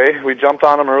whole way. We jumped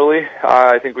on them early.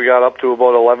 I think we got up to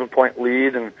about an 11-point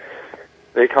lead, and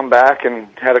they come back and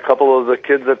had a couple of the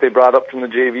kids that they brought up from the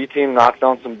JV team knock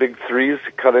down some big threes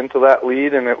to cut into that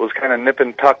lead, and it was kind of nip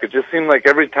and tuck. It just seemed like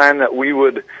every time that we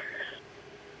would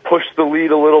push the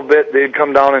lead a little bit, they'd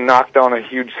come down and knock down a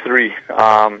huge three.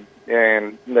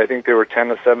 And I think they were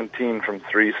 10-17 from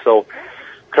three. So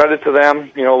credit to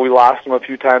them. You know, we lost them a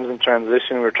few times in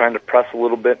transition. We were trying to press a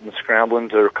little bit and scrambling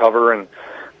to recover, and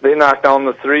they knocked down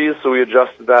the threes, so we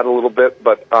adjusted that a little bit.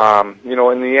 But, you know,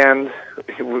 in the end,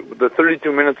 the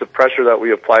 32 minutes of pressure that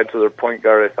we applied to their point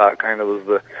guard, I thought kind of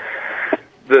was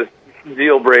the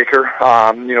deal breaker.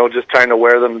 You know, just trying to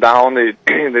wear them down. They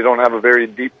don't have a very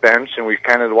deep bench, and we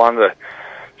kind of wanted to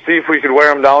see if we could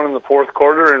wear them down in the fourth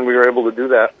quarter, and we were able to do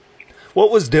that.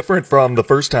 What was different from the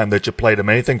first time that you played them?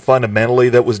 Anything fundamentally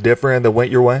that was different that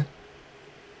went your way?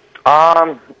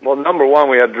 Well, number one,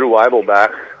 we had Drew Weibel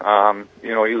back.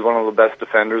 You know, he's one of the best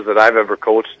defenders that I've ever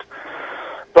coached.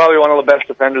 Probably one of the best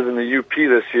defenders in the UP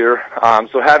this year.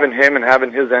 So having him and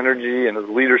having his energy and his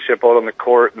leadership out on the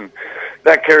court, and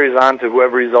that carries on to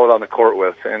whoever he's out on the court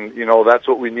with. And, you know, that's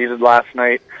what we needed last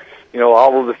night. You know,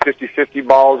 all of the 50-50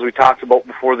 balls we talked about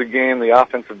before the game, the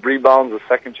offensive rebounds, the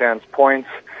second chance points,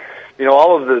 you know,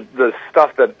 all of the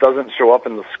stuff that doesn't show up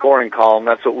in the scoring column,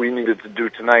 that's what we needed to do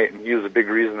tonight, and he was a big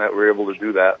reason that we were able to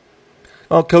do that.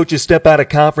 Well, Coach, you step out of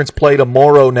conference play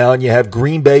tomorrow now, and you have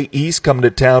Green Bay East coming to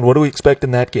town. What do we expect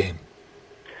in that game?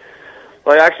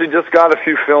 Well, I actually just got a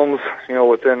few films, you know,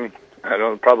 within, I don't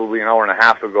know, probably an hour and a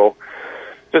half ago.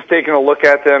 Just taking a look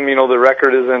at them, you know, the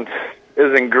record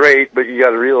isn't great, but you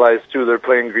got to realize, too, they're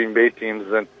playing Green Bay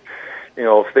teams, and, you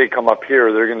know, if they come up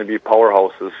here, they're going to be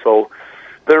powerhouses. So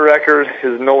their record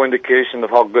is no indication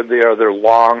of how good they are. They're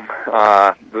long.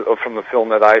 From the film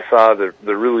that I saw, they're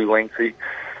really lengthy,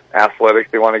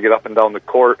 athletic. They want to get up and down the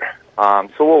court.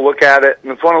 So we'll look at it.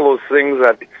 And it's one of those things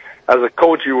that, as a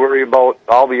coach, you worry about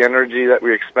all the energy that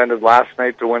we expended last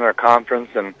night to win our conference,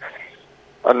 and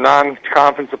a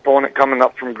non-conference opponent coming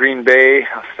up from Green Bay,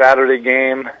 a Saturday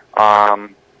game,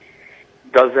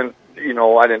 doesn't, you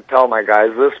know, I didn't tell my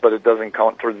guys this, but it doesn't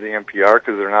count towards the NPR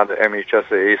because they're not an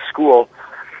MHSAA school.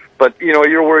 But, you know,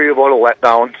 you're worried about a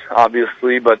letdown,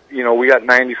 obviously. But, you know, we got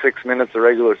 96 minutes of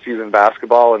regular season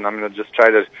basketball, and I'm going to just try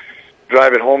to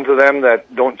drive it home to them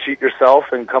that don't cheat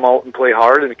yourself and come out and play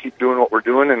hard and keep doing what we're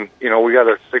doing. And, you know, we got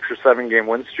a 6 or 7 game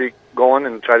win streak going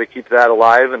and try to keep that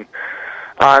alive. And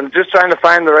I'm just trying to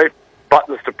find the right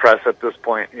buttons to press at this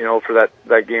point, you know, for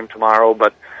that game tomorrow.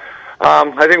 But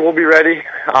I think we'll be ready.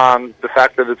 The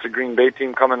fact that it's a Green Bay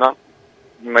team coming up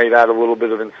might add a little bit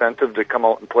of incentive to come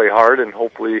out and play hard, and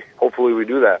hopefully we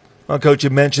do that. Well, Coach, you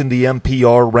mentioned the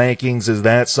NPR rankings. Is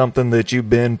that something that you've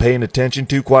been paying attention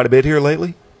to quite a bit here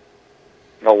lately?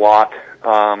 A lot.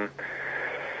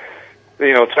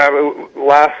 You know,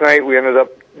 last night we ended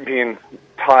up being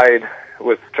tied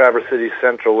with Traverse City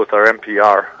Central with our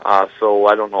NPR. So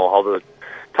I don't know how the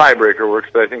tiebreaker works,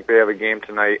 but I think they have a game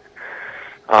tonight.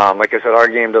 Like I said, our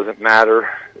game doesn't matter.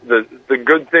 The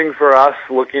good thing for us,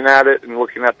 looking at it and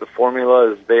looking at the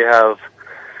formula, is they have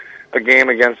a game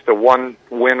against a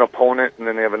 1-win opponent, and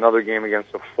then they have another game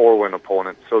against a 4-win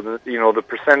opponent. So, the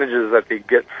percentages that they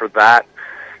get for that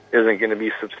isn't going to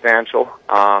be substantial.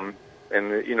 And,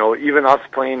 even us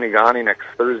playing Negaunee next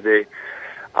Thursday,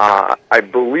 I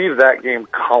believe that game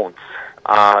counts,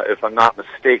 if I'm not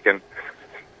mistaken.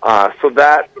 So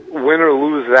that win or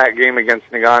lose that game against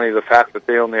Negaunee, the fact that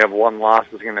they only have 1 loss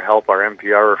is going to help our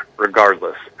NPR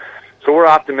regardless. So we're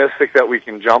optimistic that we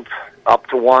can jump up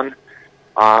to 1,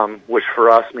 which for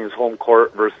us means home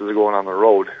court versus going on the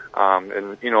road.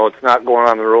 And it's not going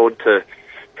on the road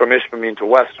from Ishpeming to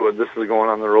Westwood. This is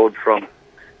going on the road from,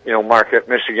 Marquette,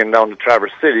 Michigan down to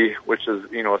Traverse City, which is, a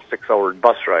 6-hour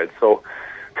bus ride. So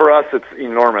for us, it's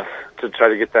enormous to try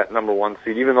to get that number 1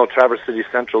 seed. Even though Traverse City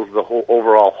Central is the whole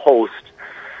overall host,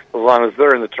 as long as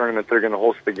they're in the tournament, they're going to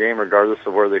host the game regardless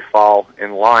of where they fall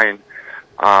in line.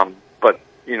 But,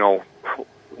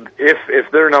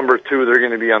 if they're number 2, they're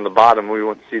going to be on the bottom. We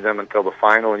won't see them until the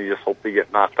final, and you just hope they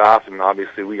get knocked off. And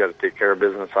obviously, we got to take care of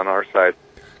business on our side.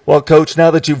 Well, Coach,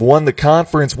 now that you've won the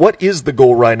conference, what is the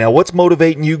goal right now? What's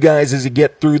motivating you guys as you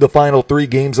get through the final 3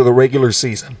 games of the regular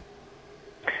season?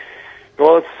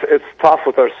 Well, it's tough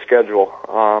with our schedule.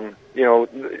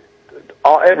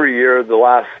 Every year, the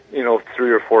last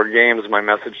 3 or 4 games, my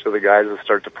message to the guys is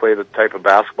start to play the type of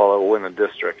basketball that will win a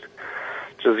district.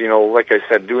 Which is, like I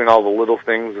said, doing all the little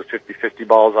things, the 50-50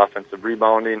 balls, offensive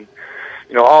rebounding,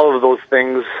 all of those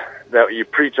things that you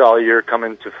preach all year come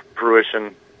into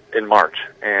fruition in March.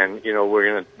 And, we're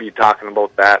going to be talking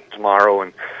about that tomorrow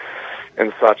and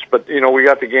such. But, we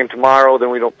got the game tomorrow,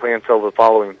 then we don't play until the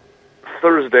following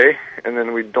Thursday, and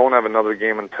then we don't have another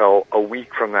game until a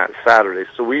week from that Saturday.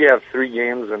 So we have 3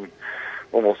 games in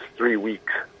almost 3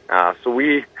 weeks. So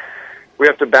we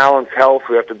have to balance health,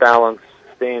 we have to balance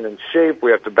staying in shape, we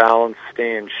have to balance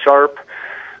staying sharp,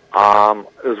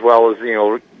 as well as,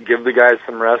 give the guys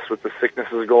some rest with the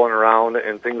sicknesses going around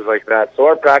and things like that. So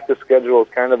our practice schedule is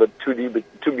kind of a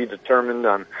to be determined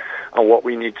on what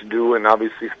we need to do, and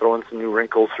obviously throwing some new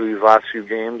wrinkles through these last few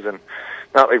games. And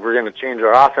not like we're going to change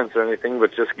our offense or anything,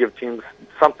 but just give teams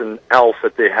something else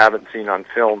that they haven't seen on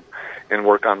film and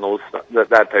work on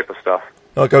that type of stuff.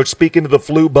 Well, Coach, speaking of the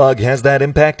flu bug, has that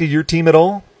impacted your team at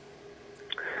all?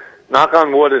 Knock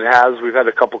on wood, it has. We've had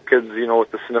a couple kids,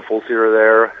 with the sniffles here or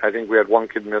there. I think we had 1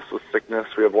 kid miss with sickness.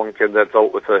 We have 1 kid that's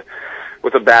out with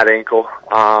a bad ankle.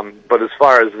 But as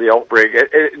far as the outbreak,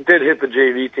 it did hit the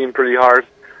JV team pretty hard.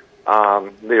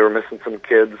 They were missing some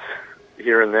kids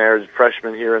here and there,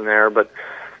 freshmen here and there. But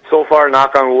so far,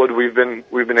 knock on wood, we've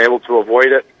been able to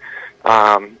avoid it.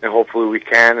 And hopefully we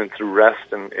can, and through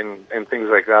rest and things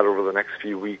like that over the next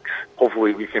few weeks,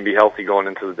 hopefully we can be healthy going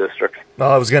into the district.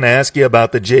 Well, I was going to ask you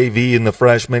about the JV and the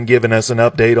freshmen, giving us an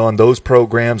update on those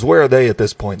programs. Where are they at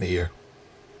this point in the year?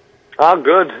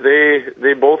 Good.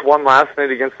 They both won last night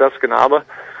against Escanaba.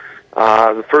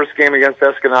 The first game against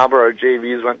Escanaba, our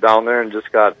JVs went down there and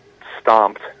just got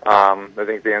stomped. I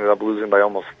think they ended up losing by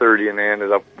almost 30, and they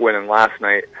ended up winning last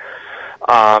night.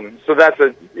 So that's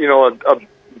a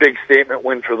big statement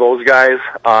win for those guys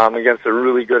against a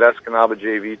really good Escanaba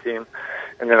JV team.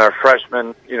 And then our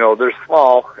freshmen, they're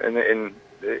small and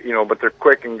but they're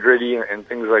quick and gritty and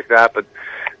things like that. But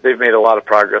they've made a lot of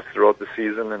progress throughout the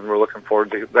season, and we're looking forward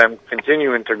to them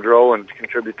continuing to grow and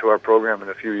contribute to our program in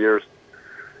a few years.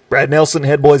 Brad Nelson,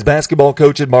 head boys basketball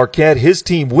coach at Marquette. His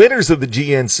team winners of the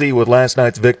GNC with last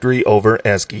night's victory over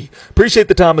Eski. Appreciate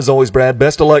the time as always, Brad.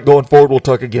 Best of luck going forward. We'll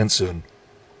talk again soon.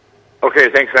 Okay,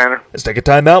 thanks, Tanner. Let's take a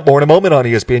timeout. More in a moment on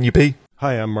ESPN UP.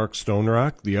 Hi, I'm Mark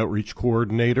Stonerock, the Outreach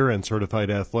Coordinator and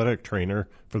Certified Athletic Trainer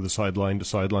for the Sideline to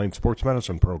Sideline Sports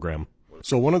Medicine Program.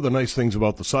 So one of the nice things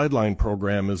about the Sideline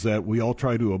program is that we all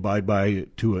try to abide by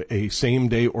to a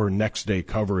same-day or next-day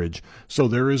coverage. So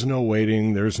there is no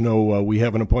waiting. There's no, we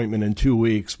have an appointment in 2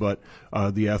 weeks, but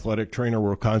the athletic trainer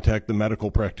will contact the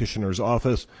medical practitioner's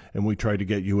office, and we try to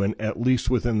get you in at least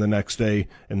within the next day,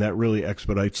 and that really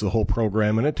expedites the whole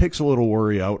program. And it takes a little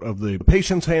worry out of the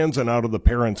patient's hands and out of the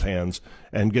parents' hands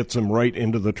and gets them right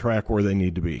into the track where they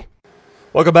need to be.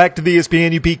 Welcome back to the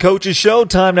ESPN UP Coaches Show.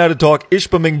 Time now to talk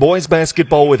Ishpeming boys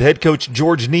basketball with head coach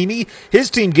George Nini. His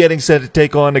team getting set to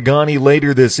take on Nagani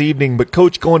later this evening. But,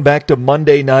 Coach, going back to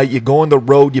Monday night, you go on the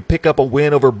road, you pick up a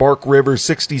win over Bark River,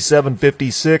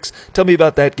 67-56. Tell me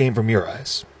about that game from your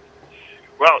eyes.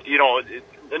 Well,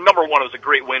 number one, it was a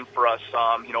great win for us.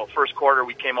 First quarter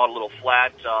we came out a little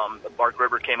flat. Bark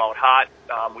River came out hot.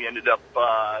 We ended up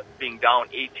being down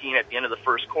 18 at the end of the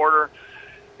first quarter.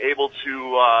 Able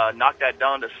to knock that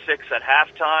down to 6 at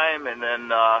halftime, and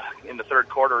then in the third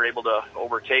quarter able to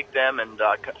overtake them and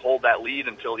hold that lead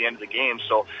until the end of the game.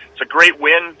 So it's a great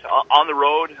win on the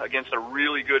road against a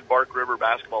really good Bark River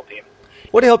basketball team.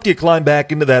 What helped you climb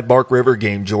back into that Bark River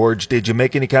game, George? Did you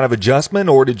make any kind of adjustment,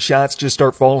 or did shots just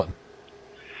start falling?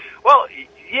 Well,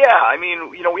 yeah,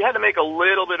 we had to make a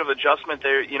little bit of adjustment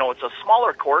there. It's a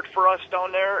smaller court for us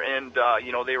down there, and,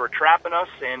 they were trapping us,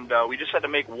 and we just had to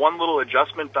make one little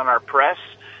adjustment on our press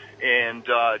and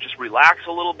just relax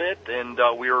a little bit, and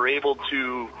we were able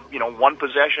to, one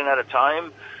possession at a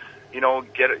time,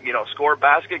 score a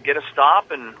basket, get a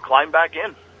stop, and climb back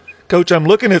in. Coach, I'm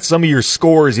looking at some of your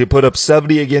scores. You put up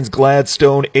 70 against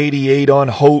Gladstone, 88 on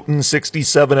Houghton,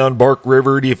 67 on Bark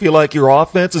River. Do you feel like your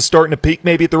offense is starting to peak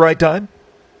maybe at the right time?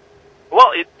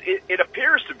 Well, it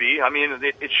appears to be.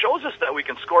 It shows us that we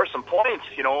can score some points,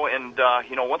 and,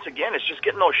 once again, it's just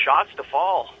getting those shots to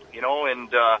fall, we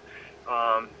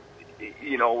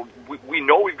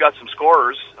know we've got some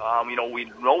scorers. We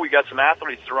know we got some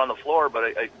athletes to run the floor,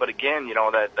 but again,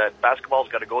 that basketball's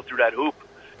got to go through that hoop,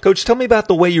 Coach, tell me about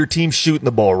the way your team's shooting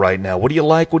the ball right now. What do you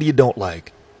like? What do you don't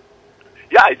like?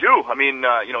 Yeah, I do. I mean,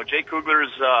 Jay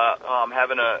Kugler's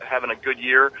having a good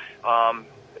year,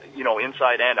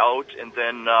 inside and out, and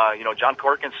then John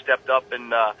Corkin stepped up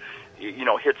and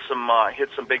hit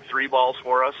some big three balls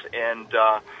for us, and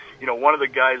one of the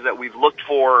guys that we've looked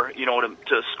for,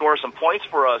 to score some points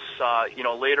for us,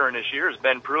 later in this year is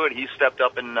Ben Pruitt. He stepped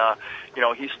up and,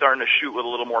 he's starting to shoot with a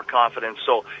little more confidence.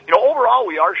 So, overall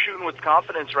we are shooting with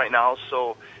confidence right now.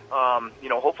 So,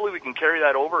 hopefully we can carry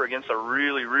that over against a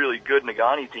really, really good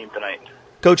Negaunee team tonight.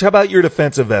 Coach, how about your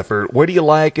defensive effort? What do you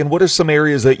like, and what are some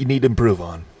areas that you need to improve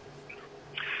on?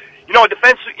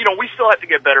 Defense, we still have to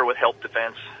get better with help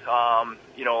defense.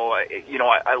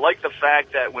 I like the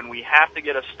fact that when we have to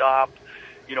get a stop,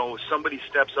 somebody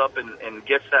steps up and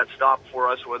gets that stop for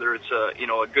us, whether it's a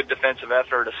good defensive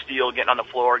effort, a steal, getting on the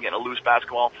floor, getting a loose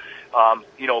basketball.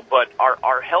 But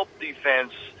our help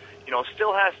defense,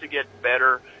 still has to get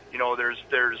better.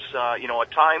 There's a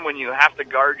time when you have to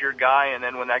guard your guy, and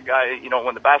then when that guy,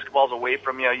 when the basketball's away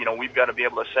from you, we've got to be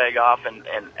able to sag off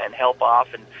and help off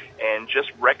and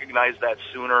just recognize that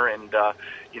sooner. And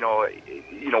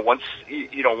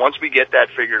once we get that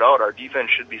figured out, our defense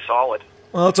should be solid.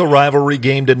 Well, it's a rivalry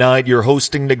game tonight. You're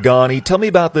hosting Negaunee. Tell me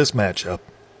about this matchup.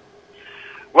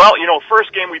 Well,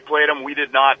 first game we played them, we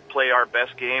did not play our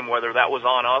best game, whether that was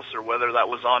on us or whether that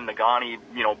was on Negaunee,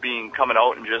 coming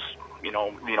out and just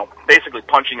basically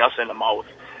punching us in the mouth.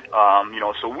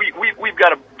 So we've got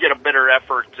to get a better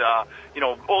effort,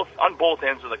 both on both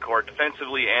ends of the court,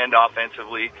 defensively and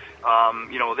offensively.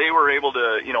 They were able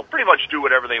to, pretty much do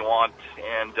whatever they want,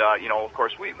 and of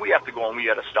course we have to go and we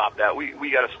got to stop that.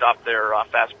 We got to stop their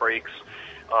fast breaks.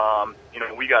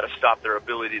 We got to stop their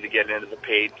ability to get into the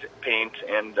paint,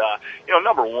 and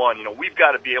number one, we've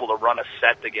got to be able to run a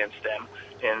set against them,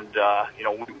 and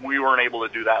we weren't able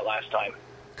to do that last time.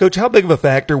 Coach, how big of a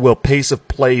factor will pace of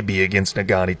play be against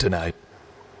Negaunee tonight?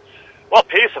 Well,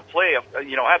 pace of play,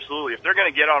 absolutely. If they're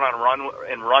going to get on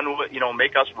and run,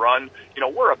 make us run,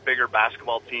 we're a bigger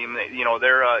basketball team.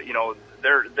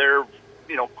 They're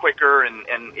quicker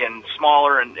and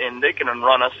smaller, and they can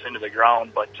run us into the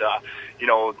ground. But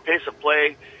pace of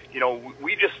play,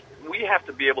 we have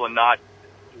to be able to not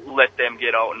let them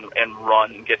get out and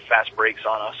run and get fast breaks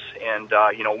on us. And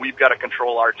we've got to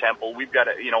control our tempo. We've got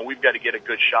to get a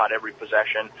good shot every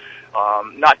possession.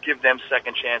 Not give them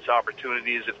second chance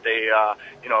opportunities if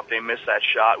they miss that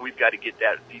shot. We've got to get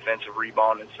that defensive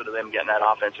rebound instead of them getting that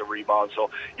offensive rebound.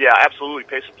 So yeah, absolutely,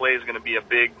 pace of play is going to be a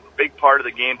big part of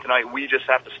the game tonight. We just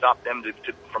have to stop them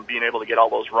from being able to get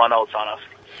all those runouts on us.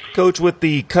 Coach, with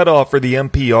the cutoff for the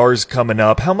MPRs coming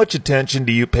up, how much attention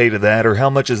do you pay to that, or how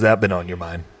much has that been on your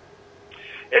mind?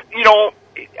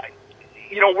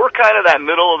 We're kind of that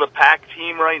middle of the pack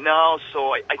team right now,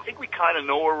 so I think we kind of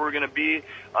know where we're going to be.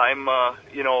 I'm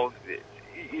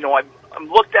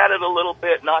looked at it a little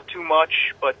bit, not too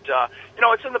much, but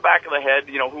it's in the back of the head,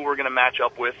 who we're going to match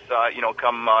up with,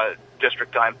 come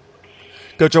district time.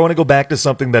 Coach, I want to go back to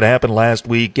something that happened last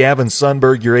week. Gavin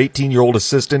Sundberg, your 18-year-old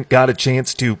assistant, got a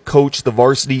chance to coach the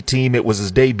varsity team. It was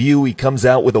his debut. He comes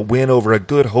out with a win over a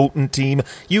good Houghton team.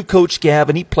 You coached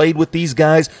Gavin. He played with these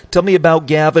guys. Tell me about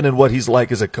Gavin and what he's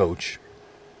like as a coach.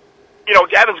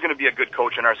 Gavin's going to be a good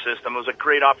coach in our system. It was a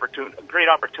great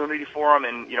opportunity for him,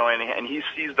 and and he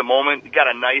seized the moment. He got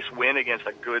a nice win against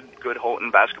a good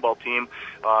Houghton basketball team.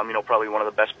 Probably one of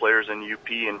the best players in UP,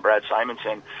 and Brad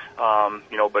Simonson.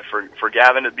 But for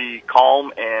Gavin to be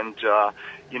calm and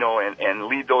and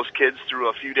lead those kids through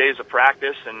a few days of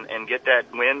practice and get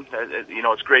that win,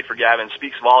 it's great for Gavin. It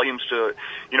speaks volumes to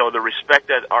the respect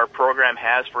that our program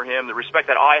has for him, the respect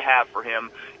that I have for him,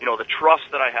 the trust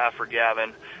that I have for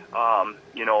Gavin.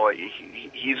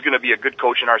 He's going to be a good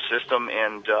coach in our system,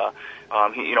 and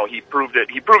he proved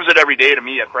it. He proves it every day to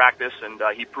me at practice, and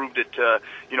he proved it to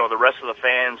the rest of the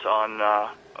fans on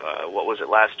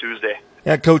last Tuesday.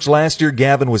 Yeah, Coach, last year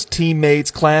Gavin was teammates,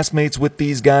 classmates with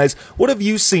these guys. What have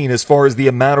you seen as far as the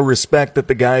amount of respect that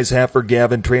the guys have for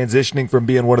Gavin, transitioning from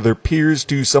being one of their peers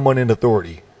to someone in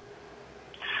authority?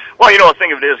 Well, the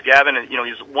thing of it is, Gavin,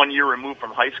 he's 1 year removed from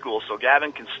high school, so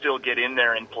Gavin can still get in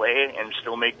there and play and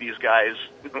still make these guys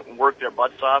work their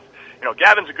butts off.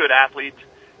 Gavin's a good athlete.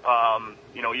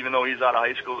 Even though he's out of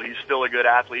high school, he's still a good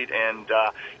athlete, and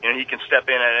he can step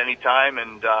in at any time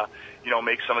and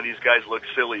make some of these guys look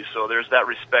silly. So there's that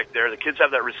respect there. The kids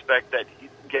have that respect that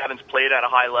Gavin's played at a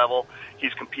high level,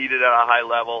 he's competed at a high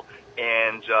level,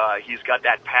 and he's got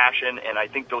that passion, and I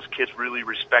think those kids really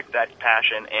respect that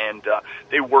passion, and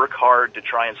they work hard to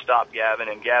try and stop Gavin,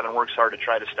 and Gavin works hard to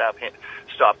try to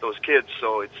stop those kids.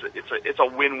 So it's a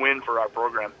win-win for our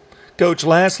program. Coach,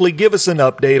 lastly, give us an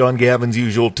update on Gavin's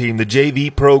usual team, the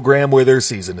JV program, where their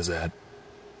season is at.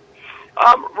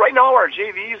 Right now, our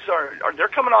JVs they're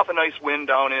coming off a nice win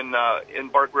down in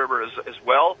Bark River as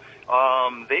well.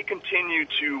 They continue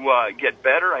to get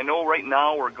better. I know right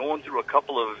now we're going through a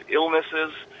couple of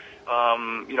illnesses.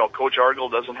 Coach Argel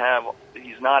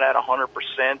he's not at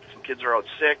 100%. Some kids are out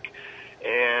sick,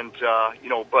 and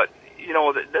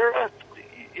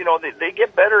they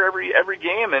get better every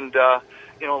game. And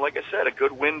like I said, a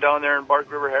good win down there in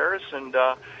Bark River Harris, and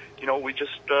we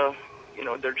just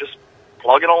they're just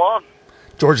plugging along.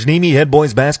 George Nemi, head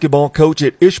boys basketball coach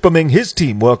at Ishpeming. His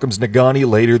team welcomes Negaunee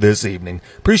later this evening.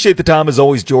 Appreciate the time as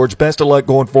always, George. Best of luck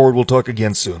going forward. We'll talk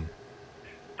again soon.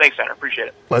 Thanks, Tanner. Appreciate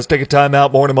it. Let's take a time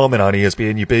out. More in a moment on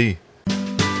ESPN UP.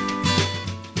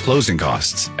 Closing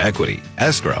costs, equity,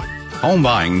 escrow. Home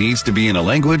buying needs to be in a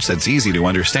language that's easy to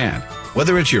understand.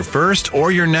 Whether it's your first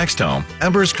or your next home,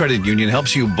 Embers Credit Union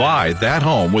helps you buy that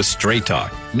home with straight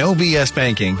talk, no BS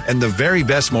banking, and the very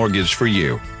best mortgage for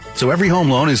you. So every home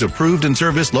loan is approved and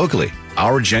serviced locally.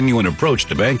 Our genuine approach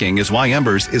to banking is why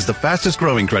Embers is the fastest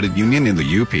growing credit union in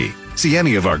the UP. See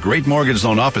any of our great mortgage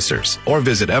loan officers or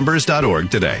visit embers.org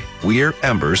today. We're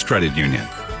Embers Credit Union.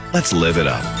 Let's live it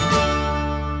up.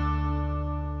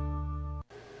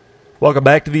 Welcome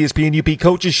back to the ESPN UP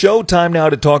Coaches Show. Time now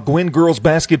to talk Gwinn girls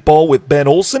basketball with Ben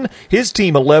Olson. His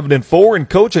team 11-4, and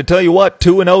Coach, I tell you what,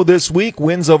 2-0 this week.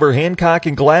 Wins over Hancock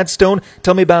and Gladstone.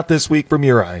 Tell me about this week from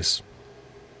your eyes.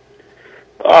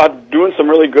 Doing some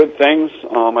really good things.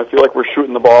 I feel like we're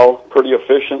shooting the ball pretty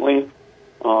efficiently.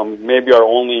 Maybe our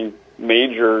only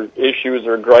major issues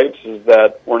or gripes is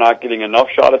that we're not getting enough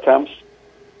shot attempts.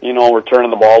 We're turning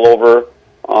the ball over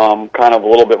kind of a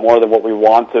little bit more than what we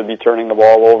want to be turning the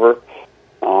ball over.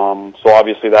 So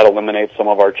obviously that eliminates some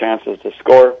of our chances to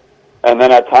score. And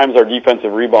then at times our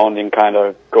defensive rebounding kind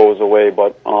of goes away.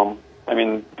 But,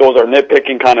 those are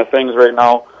nitpicking kind of things right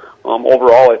now.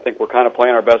 Overall, I think we're kind of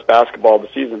playing our best basketball of the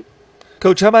season.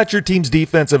 Coach, how about your team's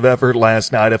defensive effort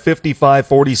last night? A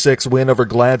 55-46 win over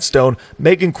Gladstone.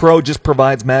 Megan Crow just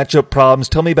provides matchup problems.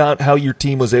 Tell me about how your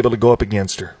team was able to go up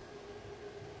against her.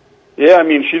 Yeah,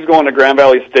 she's going to Grand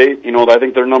Valley State. I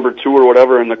think they're number 2 or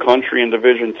whatever in the country in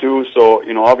Division II. So,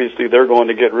 obviously they're going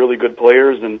to get really good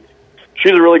players, and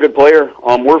she's a really good player.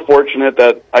 We're fortunate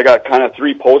that I got kind of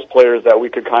 3 post players that we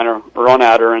could kind of run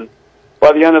at her, and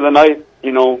by the end of the night,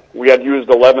 we had used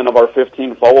 11 of our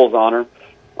 15 fouls on her.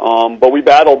 But we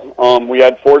battled. We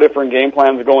had 4 different game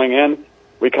plans going in.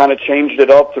 We kind of changed it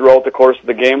up throughout the course of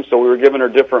the game, so we were giving her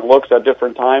different looks at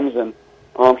different times, and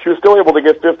she was still able to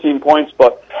get 15 points,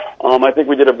 but I think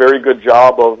we did a very good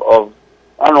job of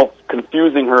I don't know if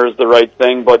confusing her is the right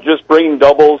thing, but just bringing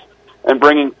doubles and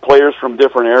bringing players from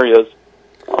different areas.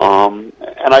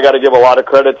 And I got to give a lot of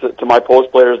credit to my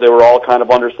post players. They were all kind of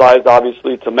undersized,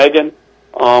 obviously, to Megan.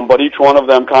 But each one of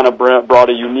them kind of brought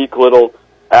a unique little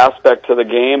aspect to the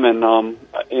game, and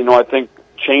I think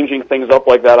changing things up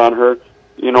like that on her,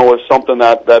 was something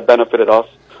that benefited us.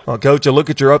 Well, Coach, a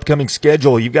look at your upcoming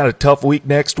schedule. You've got a tough week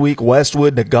next week.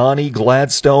 Westwood, Negaunee,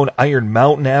 Gladstone, Iron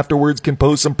Mountain afterwards can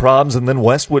pose some problems, and then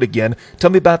Westwood again.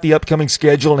 Tell me about the upcoming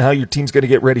schedule and how your team's going to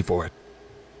get ready for it.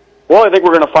 Well, I think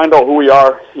we're going to find out who we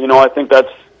are. I think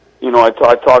that's,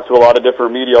 I talk to a lot of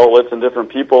different media outlets and different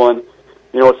people, and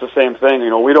it's the same thing.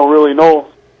 We don't really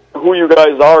know who you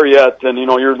guys are yet, and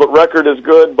your record is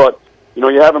good, but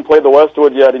you haven't played the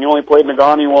Westwood yet, and you only played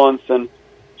Negaunee once, and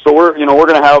so we're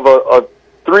going to have a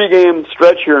 3-game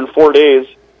stretch here in 4 days,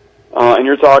 and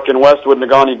you're talking Westwood,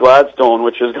 Negaunee, Gladstone,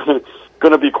 which is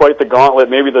going to be quite the gauntlet,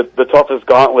 maybe the toughest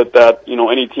gauntlet that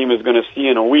any team is going to see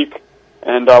in a week,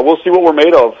 and we'll see what we're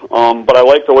made of. But I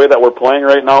like the way that we're playing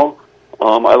right now.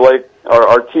 I like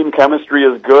our team chemistry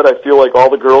is good. I feel like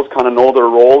all the girls kind of know their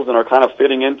roles and are kind of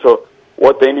fitting into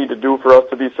what they need to do for us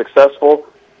to be successful.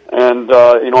 And,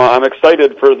 I'm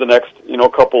excited for the next,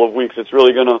 couple of weeks. It's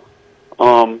really going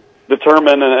to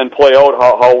determine and play out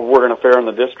how we're going to fare in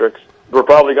the districts. We're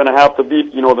probably going to have to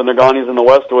beat, the Negaunees and the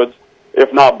Westwoods,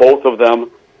 if not both of them,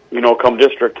 come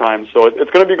district time. So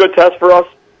it's going to be a good test for us.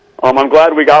 I'm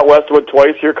glad we got Westwood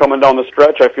twice here coming down the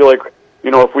stretch. I feel like,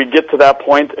 if we get to that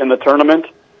point in the tournament,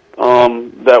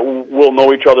 that we'll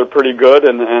know each other pretty good,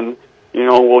 and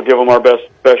we'll give them our best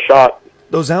shot.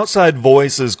 Those outside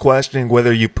voices questioning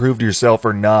whether you proved yourself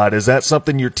or not, is that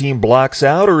something your team blocks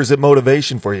out, or is it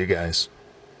motivation for you guys?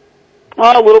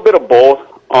 A little bit of both.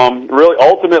 Really,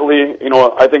 ultimately,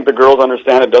 I think the girls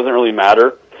understand it doesn't really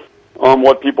matter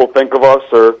what people think of us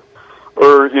or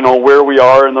where we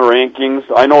are in the rankings.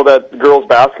 I know that girls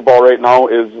basketball right now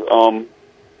is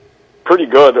pretty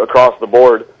good across the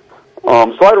board.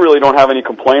 So I really don't have any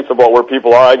complaints about where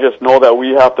people are. I just know that we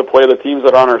have to play the teams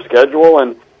that are on our schedule,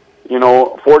 and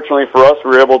fortunately for us,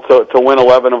 we were able to win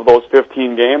 11 of those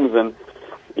 15 games, and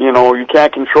you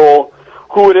can't control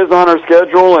who it is on our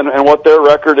schedule and what their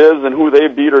record is and who they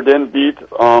beat or didn't beat.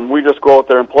 We just go out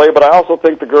there and play. But I also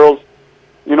think the girls,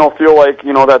 feel like,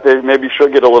 that they maybe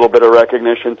should get a little bit of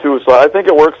recognition too. So I think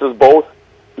it works as both.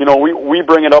 We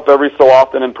bring it up every so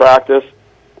often in practice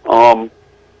to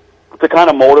kind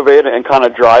of motivate and kind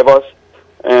of drive us.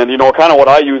 And, kind of what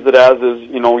I use it as is,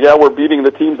 we're beating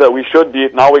the teams that we should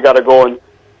beat. Now we got to go and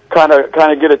kind of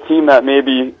get a team that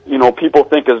maybe, people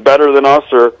think is better than us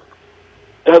or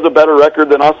has a better record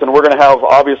than us, and we're going to have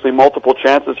obviously multiple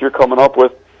chances here coming up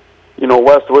with,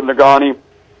 Westwood, Negaunee.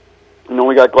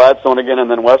 We got Gladstone again,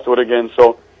 and then Westwood again.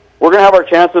 So we're going to have our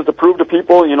chances to prove to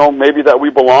people, maybe that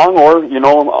we belong, or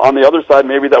on the other side,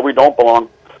 maybe that we don't belong.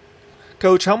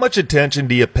 Coach, how much attention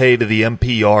do you pay to the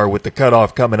MPR with the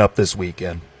cutoff coming up this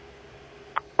weekend?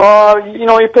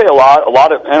 You pay a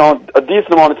lot of, a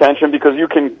decent amount of attention because you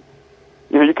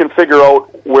can figure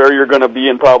out where you're going to be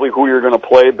and probably who you're going to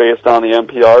play based on the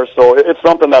MPR. So it's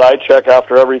something that I check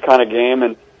after every kind of game,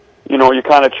 and you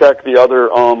kind of check the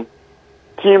other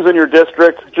teams in your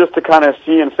district just to kind of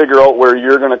see and figure out where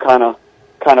you're going to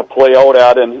kind of play out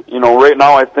at. And right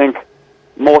now I think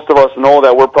most of us know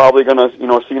that we're probably going to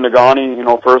see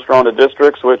Negaunee first round of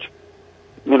districts, which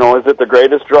is it the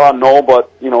greatest draw? No,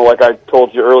 but like I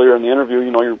told you earlier in the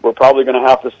interview, we're probably going to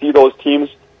have to see those teams.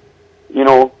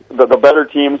 The better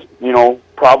teams,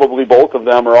 probably both of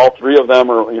them or all three of them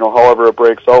or, however it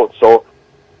breaks out. So,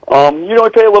 I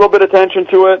pay a little bit of attention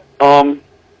to it.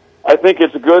 I think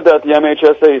it's good that the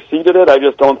MHSA seeded it. I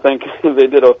just don't think they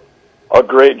did a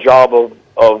great job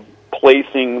of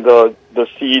placing the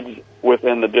seeds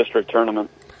within the district tournament.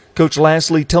 Coach,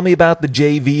 lastly, tell me about the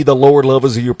JV, the lower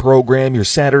levels of your program, your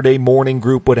Saturday morning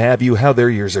group, what have you, how their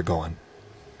years are going.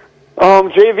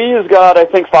 JV has got, I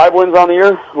think, 5 wins on the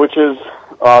year, which is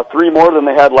 3 more than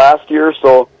they had last year.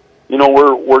 So,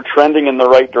 we're trending in the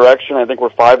right direction. I think we're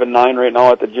 5-9 right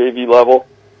now at the JV level,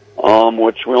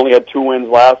 which we only had 2 wins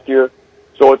last year.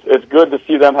 So it's good to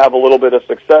see them have a little bit of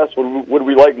success. Would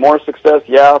we like more success?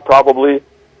 Yeah, probably.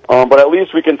 But at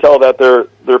least we can tell that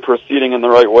they're proceeding in the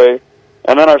right way.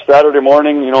 And then our Saturday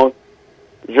morning,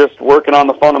 just working on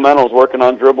the fundamentals, working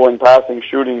on dribbling, passing,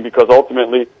 shooting, because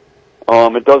ultimately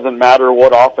it doesn't matter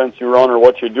what offense you run or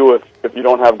what you do if you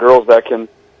don't have girls that can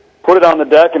put it on the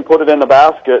deck and put it in the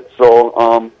basket.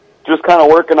 So just kind of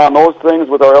working on those things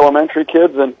with our elementary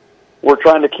kids, and we're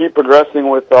trying to keep progressing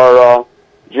with our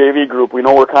JV group. We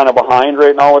know we're kind of behind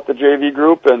right now with the JV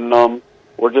group, and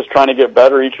we're just trying to get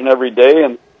better each and every day.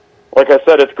 And like I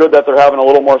said, it's good that they're having a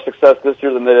little more success this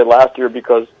year than they did last year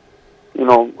because,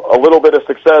 a little bit of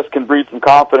success can breed some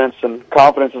confidence, and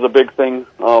confidence is a big thing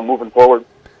moving forward.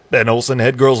 Ben Olson,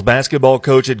 head girls basketball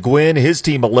coach at Gwynn. His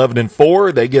team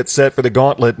 11-4. They get set for the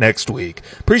gauntlet next week.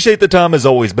 Appreciate the time as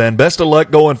always, Ben. Best of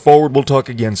luck going forward. We'll talk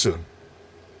again soon.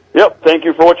 Yep. Thank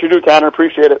you for what you do, Tanner.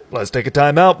 Appreciate it. Let's take a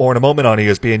time out. More in a moment on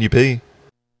ESPN UP.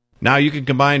 Now you can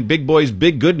combine Big Boy's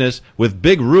big goodness with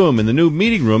big room in the new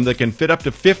meeting room that can fit up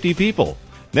to 50 people.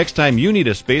 Next time you need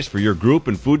a space for your group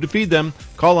and food to feed them,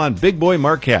 call on Big Boy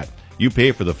Marquette. You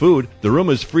pay for the food. The room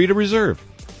is free to reserve.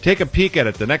 Take a peek at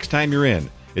it the next time you're in.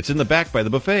 It's in the back by the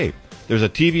buffet. There's a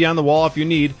TV on the wall if you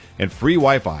need, and free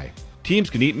Wi-Fi. Teams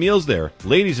can eat meals there.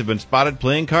 Ladies have been spotted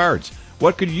playing cards.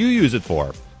 What could you use it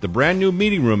for? The brand new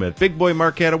meeting room at Big Boy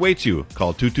Marquette awaits you.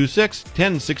 Call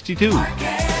 226-1062.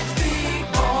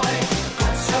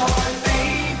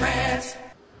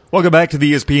 Welcome back to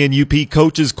the ESPN UP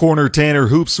Coaches Corner. Tanner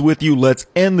Hoops with you. Let's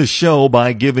end the show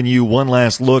by giving you one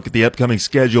last look at the upcoming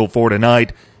schedule for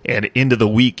tonight and into the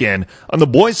weekend. On the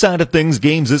boys' side of things,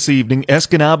 games this evening,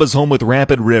 Escanaba's home with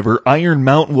Rapid River. Iron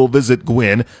Mountain will visit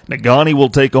Gwynn. Negaunee will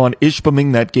take on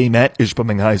Ishpeming, that game at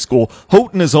Ishpeming High School.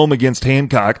 Houghton is home against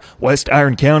Hancock. West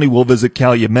Iron County will visit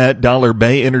Calumet. Dollar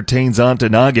Bay entertains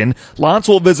Ontonagon. Lotz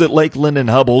will visit Lakeland and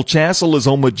Hubble. Chassell is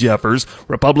home with Jeffers.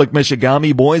 Republic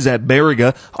Michigami boys at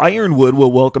Baraga. Ironwood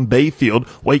will welcome Bayfield.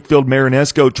 Wakefield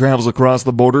Marinesco travels across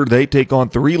the border. They take on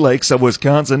Three Lakes of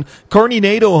Wisconsin.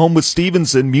 Kearney-Nadeau home with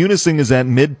Stevenson. Munising is at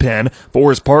Mid-Penn.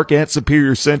 Forest Park at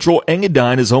Superior Central.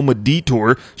 Engadine is home with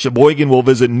Detour. Sheboygan will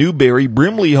visit Newberry.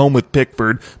 Brimley home with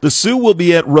Pickford. The Sioux will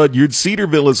be at Rudyard.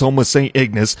 Cedarville is home with St.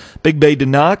 Ignace. Big Bay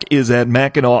Denok is at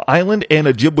Mackinac Island, and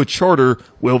Ojibwa Charter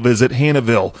will visit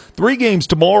Hannahville. 3 games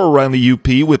tomorrow around the UP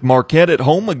with Marquette at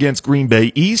home against Green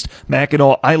Bay East.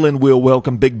 Mackinac Island will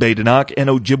welcome Big Bay Denok, and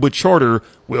Ojibwa Charter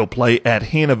will play at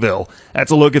Hannahville. That's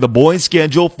a look at the boys'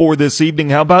 schedule for this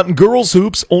evening. How about in girls'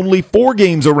 hoops? Only 4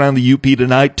 games around the UP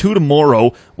tonight, 2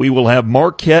 tomorrow. We will have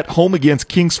Marquette home against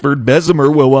Kingsford.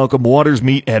 Bessemer will welcome Waters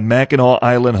Meet at Mackinac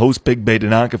Island, host Big Bay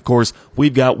Denok. Of course,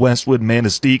 we've got Westwood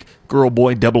Manistee,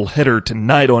 girl-boy doubleheader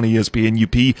tonight on ESPN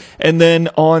UP. And then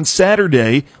on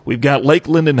Saturday, we've got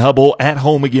Lakeland and Hubble at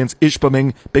home against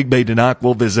Ishpeming. Big Bay Denok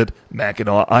will visit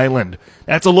Mackinac Island.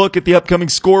 That's a look at the upcoming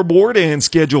scoreboard and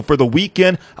schedule for the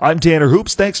weekend. I'm Tanner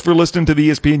Hoops. Thanks for listening to the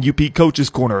ESPN UP Coaches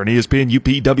Corner on ESPN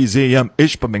UP WZAM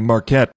Ishpeming Marquette.